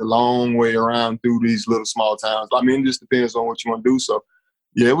can take the long way around through these little small towns. I mean, it just depends on what you want to do. So,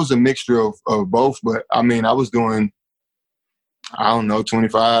 yeah, it was a mixture of both. But I mean, I was doing, I don't know,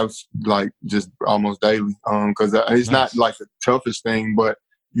 25, like, just almost daily. Because it's not like the toughest thing, but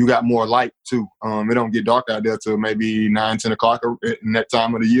you got more light too. It don't get dark out there till maybe 9, 10 o'clock in that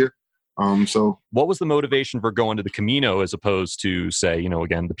time of the year. So what was the motivation for going to the Camino as opposed to, say, you know,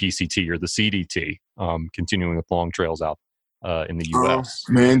 again, the PCT or the CDT, continuing with long trails out in the U.S.?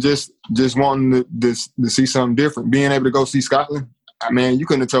 Man, just wanting to see something different. Being able to go see Scotland. Man, you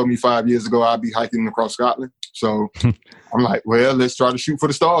couldn't have told me 5 years ago I'd be hiking across Scotland. So I'm like, well, let's try to shoot for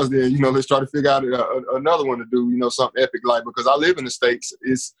the stars there. You know, let's try to figure out another one to do, you know, something epic like, because I live in the States.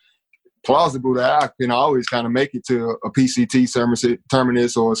 It's plausible that I can always kind of make it to a PCT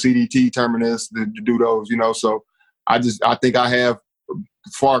terminus or a CDT terminus to do those, you know. So I think I have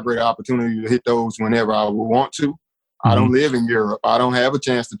far greater opportunity to hit those whenever I would want to. Mm-hmm. I don't live in Europe. I don't have a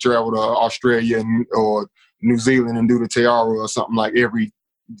chance to travel to Australia or New Zealand and do the Tiara or something like you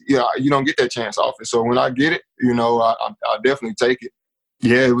don't get that chance often. So when I get it, you know, I definitely take it.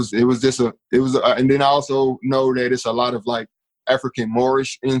 Yeah, it was and then I also know that it's a lot of like African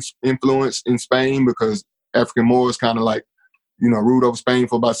Moorish influence in Spain, because African Moors kind of like, ruled over Spain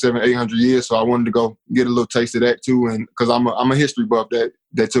for about 700-800 years. So I wanted to go get a little taste of that too. And because I'm a history buff,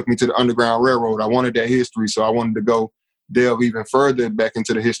 that took me to the Underground Railroad. I wanted that history. So I wanted to go delve even further back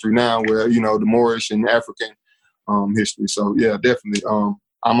into the history now, where, the Moorish and African history. So yeah, definitely.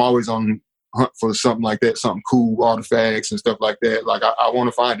 I'm always on hunt for something like that, something cool, artifacts and stuff like that. Like I want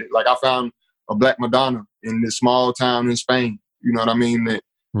to find it. Like I found a Black Madonna in this small town in Spain. You know what I mean?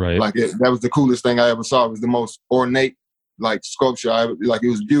 Right. Like that was the coolest thing I ever saw. It was the most ornate like sculpture. Like it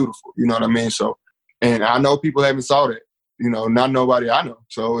was beautiful. You know what I mean? So, and I know people haven't saw that. Not nobody I know.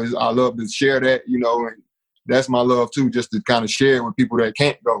 So I love to share that. And that's my love too, just to kind of share with people that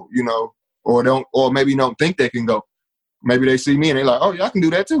can't go. Or maybe don't think they can go. Maybe they see me and they're like, oh yeah, I can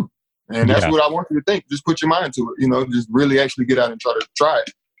do that too. And that's what I want you to think. Just put your mind to it. Just really actually get out and try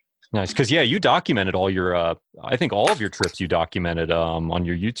it. Nice. Because, you documented all your, I think all of your trips you documented on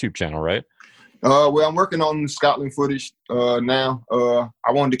your YouTube channel, right? Well, I'm working on Scotland footage now.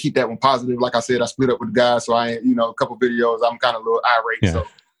 I wanted to keep that one positive. Like I said, I split up with the guys, so a couple videos, I'm kind of a little irate. Yeah. So,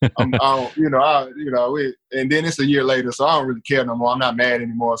 and then it's a year later, so I don't really care no more. I'm not mad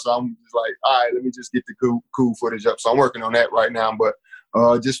anymore. So I'm just like, all right, let me just get the cool footage up. So I'm working on that right now. But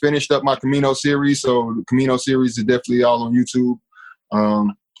just finished up my Camino series. So the Camino series is definitely all on YouTube.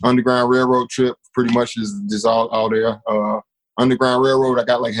 Underground Railroad trip pretty much is just all there. Underground Railroad, I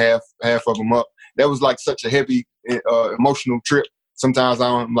got like half of them up. That was like such a heavy emotional trip. Sometimes I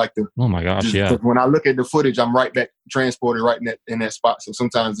don't like to. Oh my gosh, yeah. When I look at the footage, I'm right back transported right in that spot. So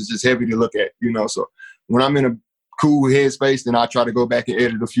sometimes it's just heavy to look at, So when I'm in a cool headspace, then I try to go back and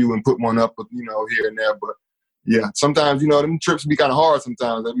edit a few and put one up, here and there. But yeah, sometimes, them trips be kind of hard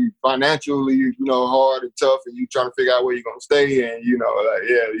sometimes. I mean, financially, hard and tough, and you trying to figure out where you're going to stay. And, you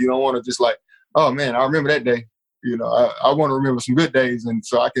don't want to just like, oh man, I remember that day. I want to remember some good days. And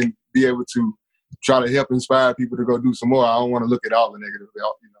so I can be able to try to help inspire people to go do some more. I don't want to look at all the negative,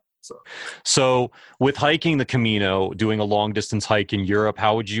 So with hiking the Camino, doing a long distance hike in Europe,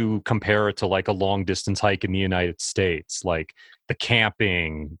 how would you compare it to like a long distance hike in the United States? Like the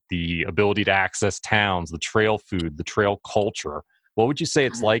camping, the ability to access towns, the trail food, the trail culture. What would you say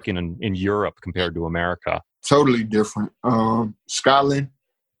it's like in Europe compared to America? Totally different. Scotland,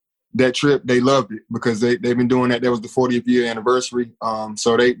 that trip, they loved it because they've been doing that. That was the 40th year anniversary.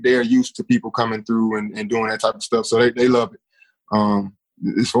 So they're used to people coming through and doing that type of stuff. So they love it.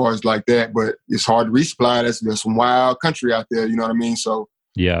 As far as like that, but it's hard to resupply. There's some wild country out there, you know what I mean? So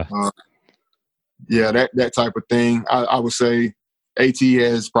yeah, that type of thing. I would say AT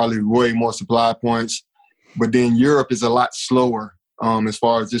has probably way more supply points, but then Europe is a lot slower as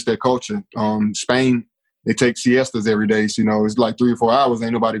far as just their culture. Spain, they take siestas every day. So, it's like 3 or 4 hours.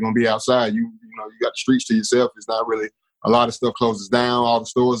 Ain't nobody gonna be outside. You got the streets to yourself. It's not really, a lot of stuff closes down. All the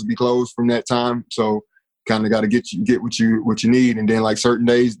stores will be closed from that time. So kind of got to get what you need. And then like certain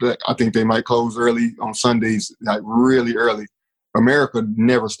days, I think they might close early on Sundays, like really early. America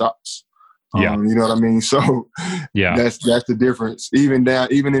never stops. Yeah. You know what I mean? So yeah, that's the difference. Even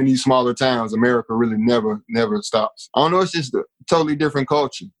in these smaller towns, America really never stops. I don't know. It's just a totally different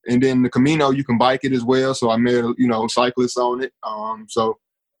culture. And then the Camino, you can bike it as well. So I met, cyclists on it. So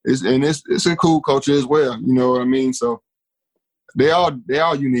it's a cool culture as well. You know what I mean? So they all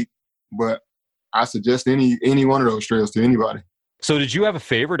unique, but I suggest any one of those trails to anybody. So did you have a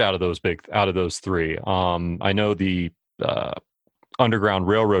favorite out of those three? I know the Underground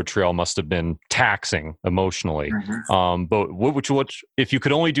Railroad Trail must have been taxing emotionally. Mm-hmm. But which if you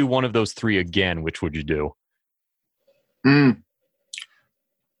could only do one of those three again, which would you do?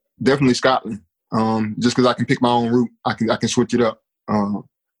 Definitely Scotland. Just because I can pick my own route, I can switch it up.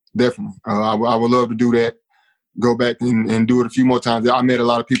 Definitely, I would love to do that. Go back and do it a few more times. I met a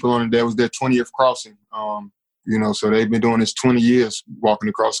lot of people on it. That was their 20th crossing. So they've been doing this 20 years walking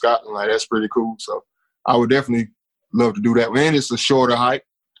across Scotland. Like that's pretty cool. So I would definitely love to do that. And it's a shorter hike,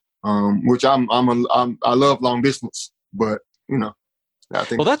 which I love long distance, but I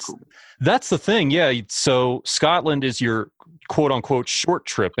think that's the thing. Yeah. So Scotland is your quote unquote short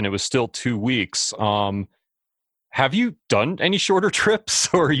trip, and it was still 2 weeks. Have you done any shorter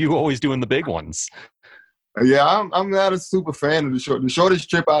trips, or are you always doing the big ones? Yeah, I'm not a super fan of the short. The shortest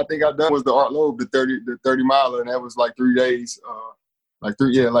trip I think I've done was the Art Loeb, the 30 miler, and that was like 3 days, like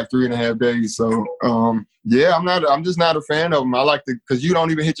 3.5 days. So I'm just not a fan of them. I like because you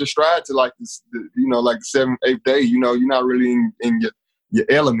don't even hit your stride to like this, like the 7th, 8th day. You're not really in your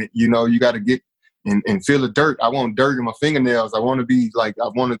element. You got to get and feel the dirt. I want dirt in my fingernails. I want to be like, I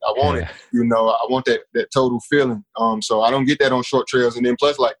want it, you know, I want that total feeling. So I don't get that on short trails. And then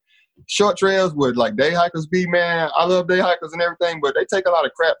plus like short trails would like day hikers be, man, I love day hikers and everything, but they take a lot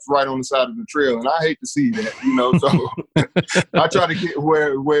of craps right on the side of the trail. And I hate to see that, you know, so I try to get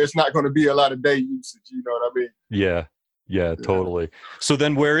where it's not going to be a lot of day usage. You know what I mean? Yeah, totally. So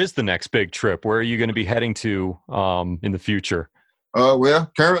then where is the next big trip? Where are you going to be heading to in the future?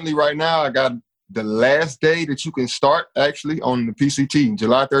 Well, currently right now, I got the last day that you can start actually on the PCT,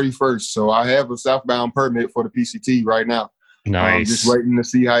 July 31st. So I have a southbound permit for the PCT right now. Nice. Just waiting to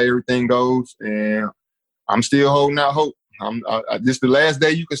see how everything goes. And I'm still holding out hope. This the last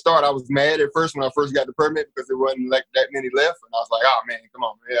day you can start. I was mad at first when I first got the permit because there wasn't like that many left. And I was like, oh man, come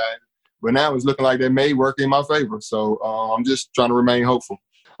on. Yeah. But now it's looking like that may work in my favor. So I'm just trying to remain hopeful.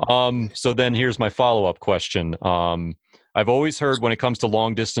 So then here's my follow-up question. I've always heard when it comes to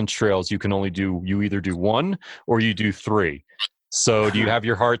long distance trails, you either do one or you do three. So do you have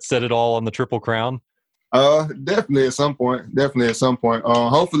your heart set at all on the Triple Crown? Definitely at some point.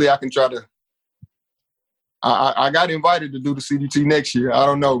 Hopefully I can try to, I got invited to do the CDT next year. I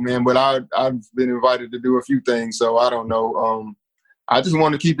don't know, man, but I've been invited to do a few things. So I don't know. I just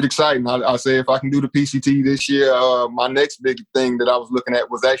want to keep it exciting. I say if I can do the PCT this year, my next big thing that I was looking at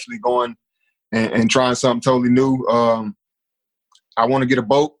was actually going and trying something totally new. I want to get a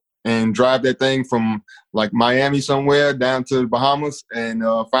boat and drive that thing from like Miami somewhere down to the Bahamas and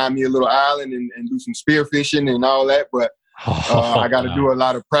find me a little island and do some spearfishing and all that. But I got to do a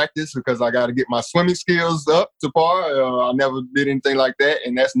lot of practice because I got to get my swimming skills up to par. I never did anything like that,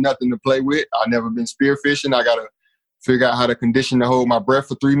 and that's nothing to play with. I've never been spearfishing. I got to figure out how to condition to hold my breath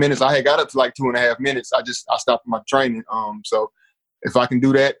for 3 minutes. I had got up to like 2.5 minutes. I stopped my training. So if I can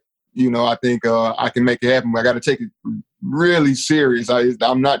do that, you know, I think I can make it happen. I got to take it really serious.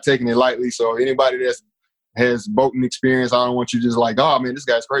 I'm not taking it lightly. So anybody that has boating experience, I don't want you just like, oh man, this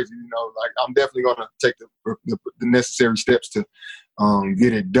guy's crazy. You know, like I'm definitely going to take the necessary steps to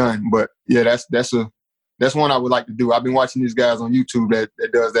get it done. But yeah, that's one I would like to do. I've been watching these guys on YouTube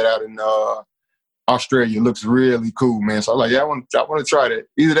that does that out in Australia. It looks really cool, man. So I'm like, yeah, I want to try that.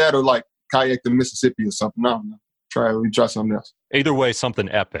 Either that or like kayak the Mississippi or something. I don't know. Try something else. Either way, something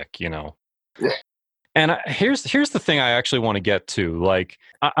epic, you know. Yeah. And here's the thing I actually want to get to. Like,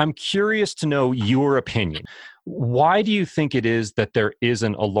 I'm curious to know your opinion. Why do you think it is that there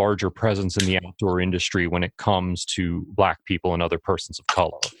isn't a larger presence in the outdoor industry when it comes to Black people and other persons of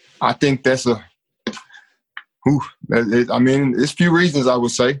color? I think that's it's few reasons I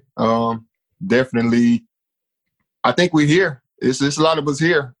would say. Definitely, I think we're here. It's a lot of us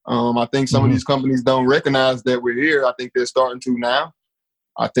here. I think some of these companies don't recognize that we're here. I think they're starting to now.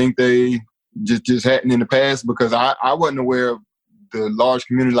 I think they just hadn't in the past because I wasn't aware of the large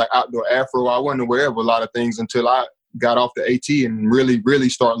community like Outdoor Afro. I wasn't aware of a lot of things until I got off the AT and really, really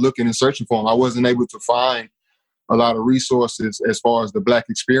start looking and searching for them. I wasn't able to find a lot of resources as far as the Black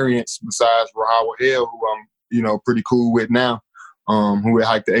experience besides Rahawa Hale, who I'm, you know, pretty cool with now. Who had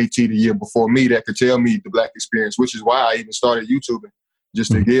hiked the AT the year before me that could tell me the Black experience, which is why I even started YouTubing,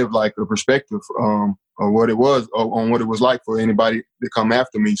 just to give like a perspective of what it was, on what it was like for anybody to come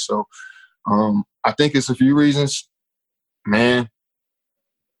after me. So I think it's a few reasons, man.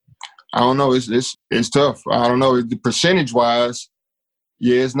 I don't know. It's tough. I don't know. The percentage wise,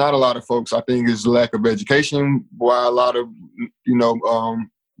 yeah, it's not a lot of folks. I think it's lack of education. Why a lot of, you know,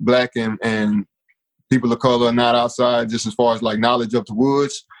 Black and people of color are not outside, just as far as like knowledge of the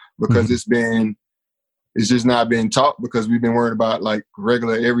woods, because it's just not been taught because we've been worried about like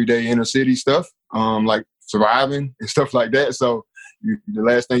regular everyday inner city stuff, like surviving and stuff like that. So the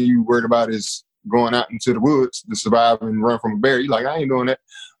last thing you worried about is going out into the woods to survive and run from a bear. You're like, I ain't doing that.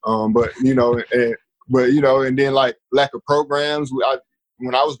 But you know, and then like lack of programs.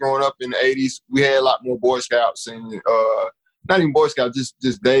 When I was growing up in the 80s, we had a lot more Boy Scouts and not even Boy Scouts,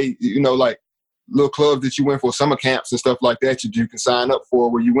 just they, you know, like little clubs that you went for, summer camps and stuff like that you can sign up for,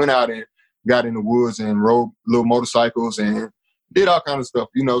 where you went out and got in the woods and rode little motorcycles and did all kind of stuff,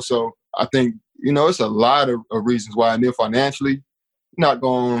 you know. So I think, you know, it's a lot of reasons why. And then financially,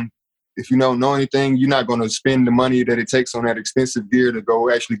 if you don't know anything, you're not going to spend the money that it takes on that expensive gear to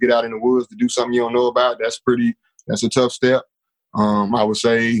go actually get out in the woods to do something you don't know about. That's a tough step. I would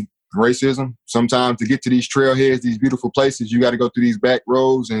say racism. Sometimes to get to these trailheads, these beautiful places, you got to go through these back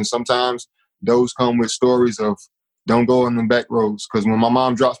roads, and sometimes those come with stories of don't go on the back roads. Because when my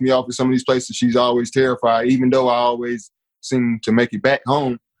mom drops me off at some of these places, she's always terrified. Even though I always seem to make it back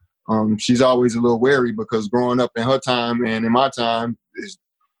home, she's always a little wary because growing up in her time and in my time,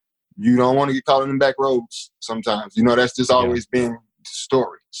 you don't want to get caught in the back roads sometimes. You know, that's just always been the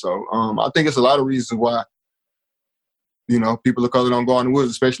story. So I think it's a lot of reasons why, you know, people of color don't go in the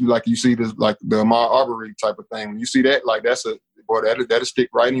woods, especially like you see this, like the Ahmaud Arbery type of thing. When you see that, like that'll stick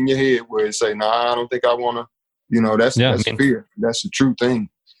right in your head where it say, nah, I don't think I want to, you know, that's fear. That's the true thing.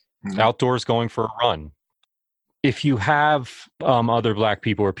 Mm-hmm. Outdoors going for a run. If you have other Black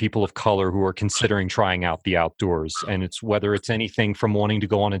people or people of color who are considering trying out the outdoors, and it's whether it's anything from wanting to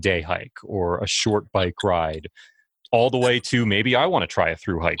go on a day hike or a short bike ride, all the way to maybe I want to try a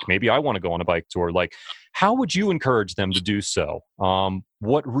through hike, maybe I want to go on a bike tour, like how would you encourage them to do so?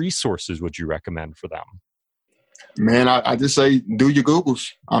 What resources would you recommend for them? Man, I just say do your Googles.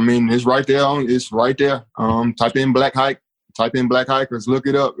 I mean, it's right there. It's right there. Type in Black Hike. Type in Black Hikers. Look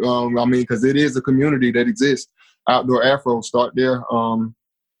it up. I mean, because it is a community that exists. Outdoor Afro. Start there.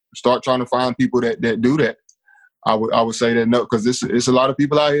 Start trying to find people that do that. I would say that no, because it's a lot of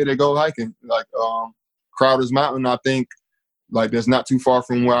people out here that go hiking. Like Crowder's Mountain, I think, like that's not too far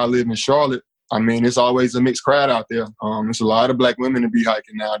from where I live in Charlotte. I mean, it's always a mixed crowd out there. There's a lot of Black women to be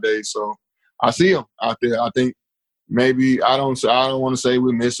hiking nowadays. So I see them out there. I think maybe I don't want to say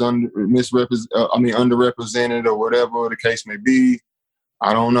we're underrepresented or whatever the case may be.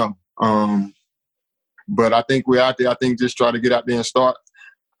 I don't know. But I think we're out there. I think just try to get out there and start.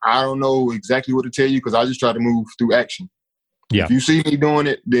 I don't know exactly what to tell you because I just try to move through action. Yeah. If you see me doing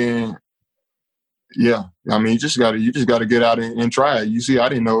it, then yeah. I mean, you just gotta get out and try it. You see, I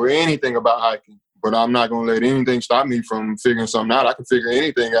didn't know anything about hiking, but I'm not gonna let anything stop me from figuring something out. I can figure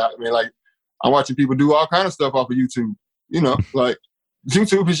anything out. I mean, like I'm watching people do all kind of stuff off of YouTube. You know, like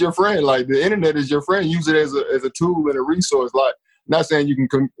YouTube is your friend. Like the internet is your friend. Use it as a tool and a resource. Like, not saying you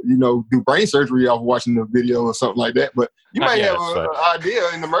can, you know, do brain surgery off watching the video or something like that, but you might have an idea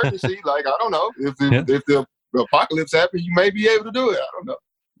in emergency. Like, I don't know, if the apocalypse happens, you may be able to do it. I don't know.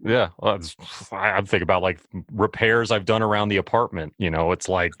 Yeah, well, I'm thinking about like repairs I've done around the apartment. You know, it's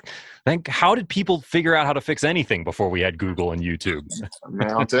like, how did people figure out how to fix anything before we had Google and YouTube?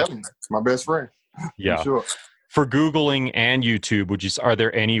 Man, I'm telling you, it's my best friend. Yeah. For sure. For Googling and YouTube, are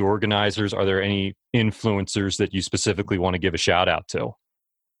there any organizers? Are there any influencers that you specifically want to give a shout out to?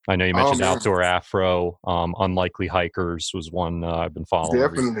 I know you mentioned Outdoor Afro. Unlikely Hikers was one I've been following.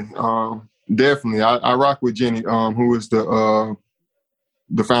 Definitely. I rock with Jenny, who is the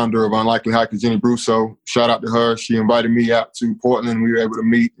founder of Unlikely Hikers, Jenny Brusso. Shout out to her. She invited me out to Portland. We were able to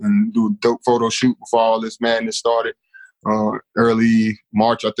meet and do a dope photo shoot before all this madness started. Early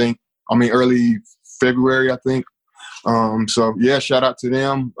March, I think. Early February, I think. So yeah, shout out to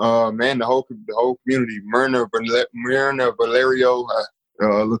them. Man, the whole community. Myrna Valerio,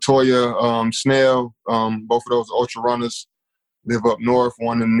 Latoya Snell, both of those ultra runners live up north,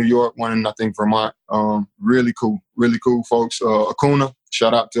 one in New York, one in I think Vermont. Really cool folks. Acuna,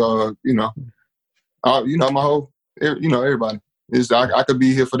 shout out to my whole, everybody. I could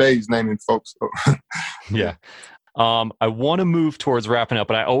be here for days naming folks. Yeah. I want to move towards wrapping up,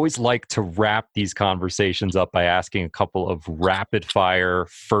 but I always like to wrap these conversations up by asking a couple of rapid fire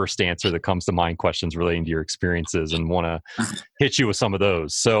first answer that comes to mind questions relating to your experiences, and want to hit you with some of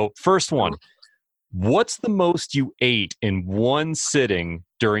those. So first one, what's the most you ate in one sitting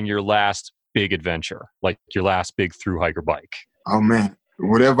during your last big adventure, like your last big through hike or bike? Oh man,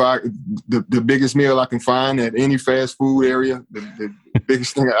 whatever the biggest meal I can find at any fast food area. The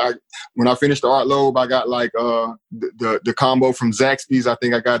biggest thing when I finished the Art Lobe, I got like the combo from Zaxby's. I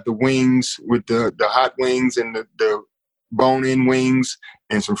think I got the wings with the hot wings and the bone-in wings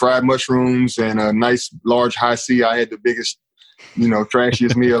and some fried mushrooms and a nice large high C. I had the biggest,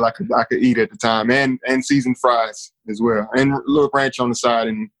 trashiest meal I could eat at the time, and seasoned fries as well, and a little ranch on the side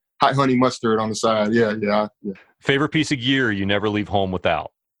and hot honey mustard on the side. Yeah. Favorite piece of gear you never leave home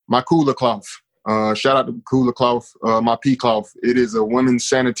without? My cooler cloth. Shout out to cooler cloth. My pea cloth. It is a women's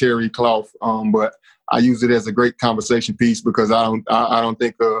sanitary cloth, but I use it as a great conversation piece because I don't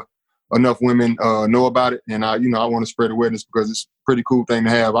think enough women know about it, and I want to spread awareness because it's a pretty cool thing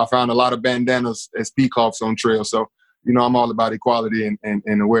to have. I found a lot of bandanas as pea cloths on trail, so I'm all about equality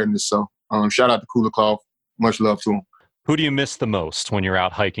and awareness. So shout out to cooler cloth. Much love to them. Who do you miss the most when you're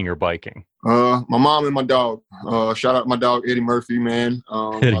out hiking or biking? My mom and my dog. Shout out to my dog, Eddie Murphy, man.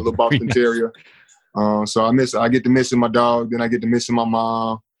 My little Boston Terrier. So I get to missing my dog, then I get to missing my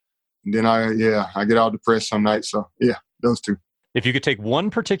mom. And then I get all depressed some nights. So yeah, those two. If you could take one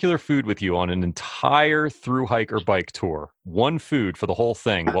particular food with you on an entire through hike or bike tour, one food for the whole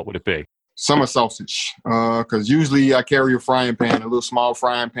thing, what would it be? Summer sausage, because usually I carry a frying pan, a little small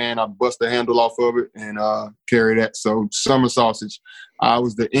frying pan. I bust the handle off of it and carry that. So summer sausage. I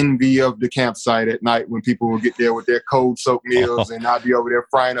was the envy of the campsite at night when people would get there with their cold soaked meals, and I'd be over there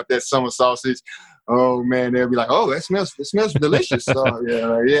frying up that summer sausage. Oh man, they'll be like, "Oh, it smells delicious."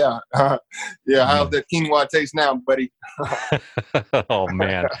 Yeah. How's that quinoa taste now, buddy? Oh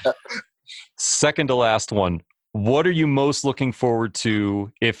man. Second to last one. What are you most looking forward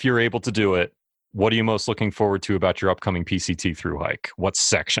to if you're able to do it? What are you most looking forward to about your upcoming PCT through hike? What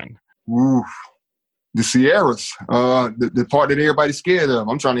section? Ooh, the Sierras. The part that everybody's scared of.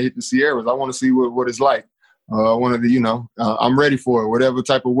 I'm trying to hit the Sierras. I want to see what it's like. I want to, I'm ready for it. Whatever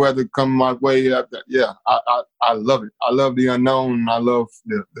type of weather come my way. I love it. I love the unknown. I love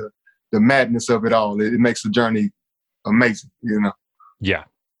the madness of it all. It makes the journey amazing, Yeah,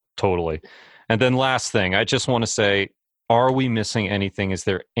 totally. And then last thing, I just want to say, are we missing anything? Is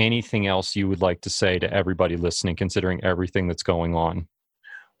there anything else you would like to say to everybody listening, considering everything that's going on?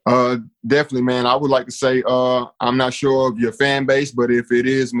 Definitely, man. I would like to say, I'm not sure of your fan base, but if it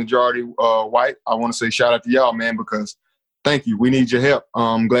is majority white, I want to say shout out to y'all, man, because thank you. We need your help.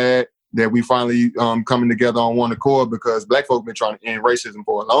 I'm glad that we finally coming together on one accord, because Black folk been trying to end racism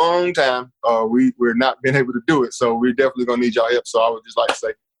for a long time. We're not been able to do it, so we're definitely gonna need y'all help. So I would just like to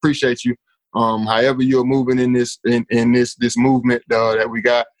say, appreciate you. However you're moving in this movement that we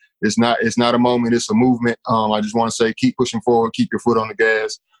got, it's not a moment, it's a movement. I just want to say, keep pushing forward, keep your foot on the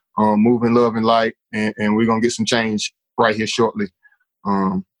gas, move in love and light, and we're gonna get some change right here shortly.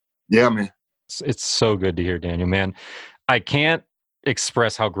 Yeah, man. It's so good to hear, Daniel, man. I can't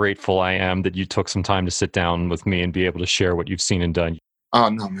express how grateful I am that you took some time to sit down with me and be able to share what you've seen and done. Oh,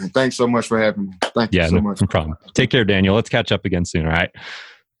 no, man. Thanks so much for having me. Thank you so much. No problem. Take care, Daniel. Let's catch up again soon, all right?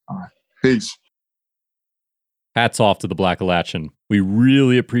 All right. Peace. Hats off to the Blackalachian. We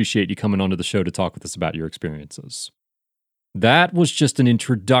really appreciate you coming onto the show to talk with us about your experiences. That was just an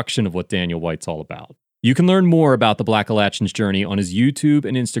introduction of what Daniel White's all about. You can learn more about the Blackalachian's journey on his YouTube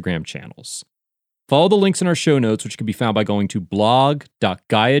and Instagram channels. Follow the links in our show notes, which can be found by going to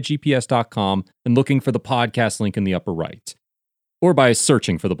blog.gaia-gps.com and looking for the podcast link in the upper right, or by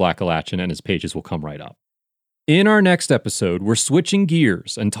searching for the Blackalachian and his pages will come right up. In our next episode, we're switching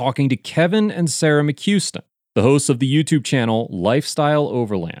gears and talking to Kevin and Sarah McHouston, the hosts of the YouTube channel Lifestyle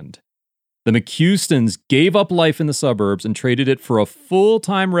Overland. The McHoustons gave up life in the suburbs and traded it for a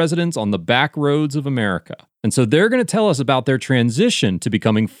full-time residence on the back roads of America. And so they're going to tell us about their transition to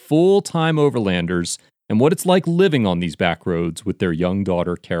becoming full-time overlanders and what it's like living on these back roads with their young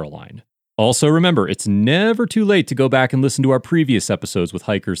daughter, Caroline. Also, remember, it's never too late to go back and listen to our previous episodes with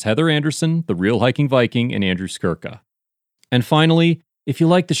hikers Heather Anderson, The Real Hiking Viking, and Andrew Skirka. And finally, if you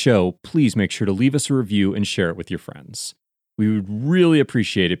like the show, please make sure to leave us a review and share it with your friends. We would really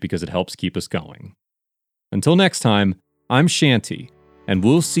appreciate it because it helps keep us going. Until next time, I'm Shanty, and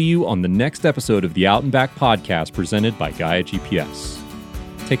we'll see you on the next episode of the Out and Back podcast presented by Gaia GPS.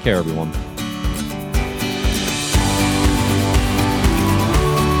 Take care, everyone.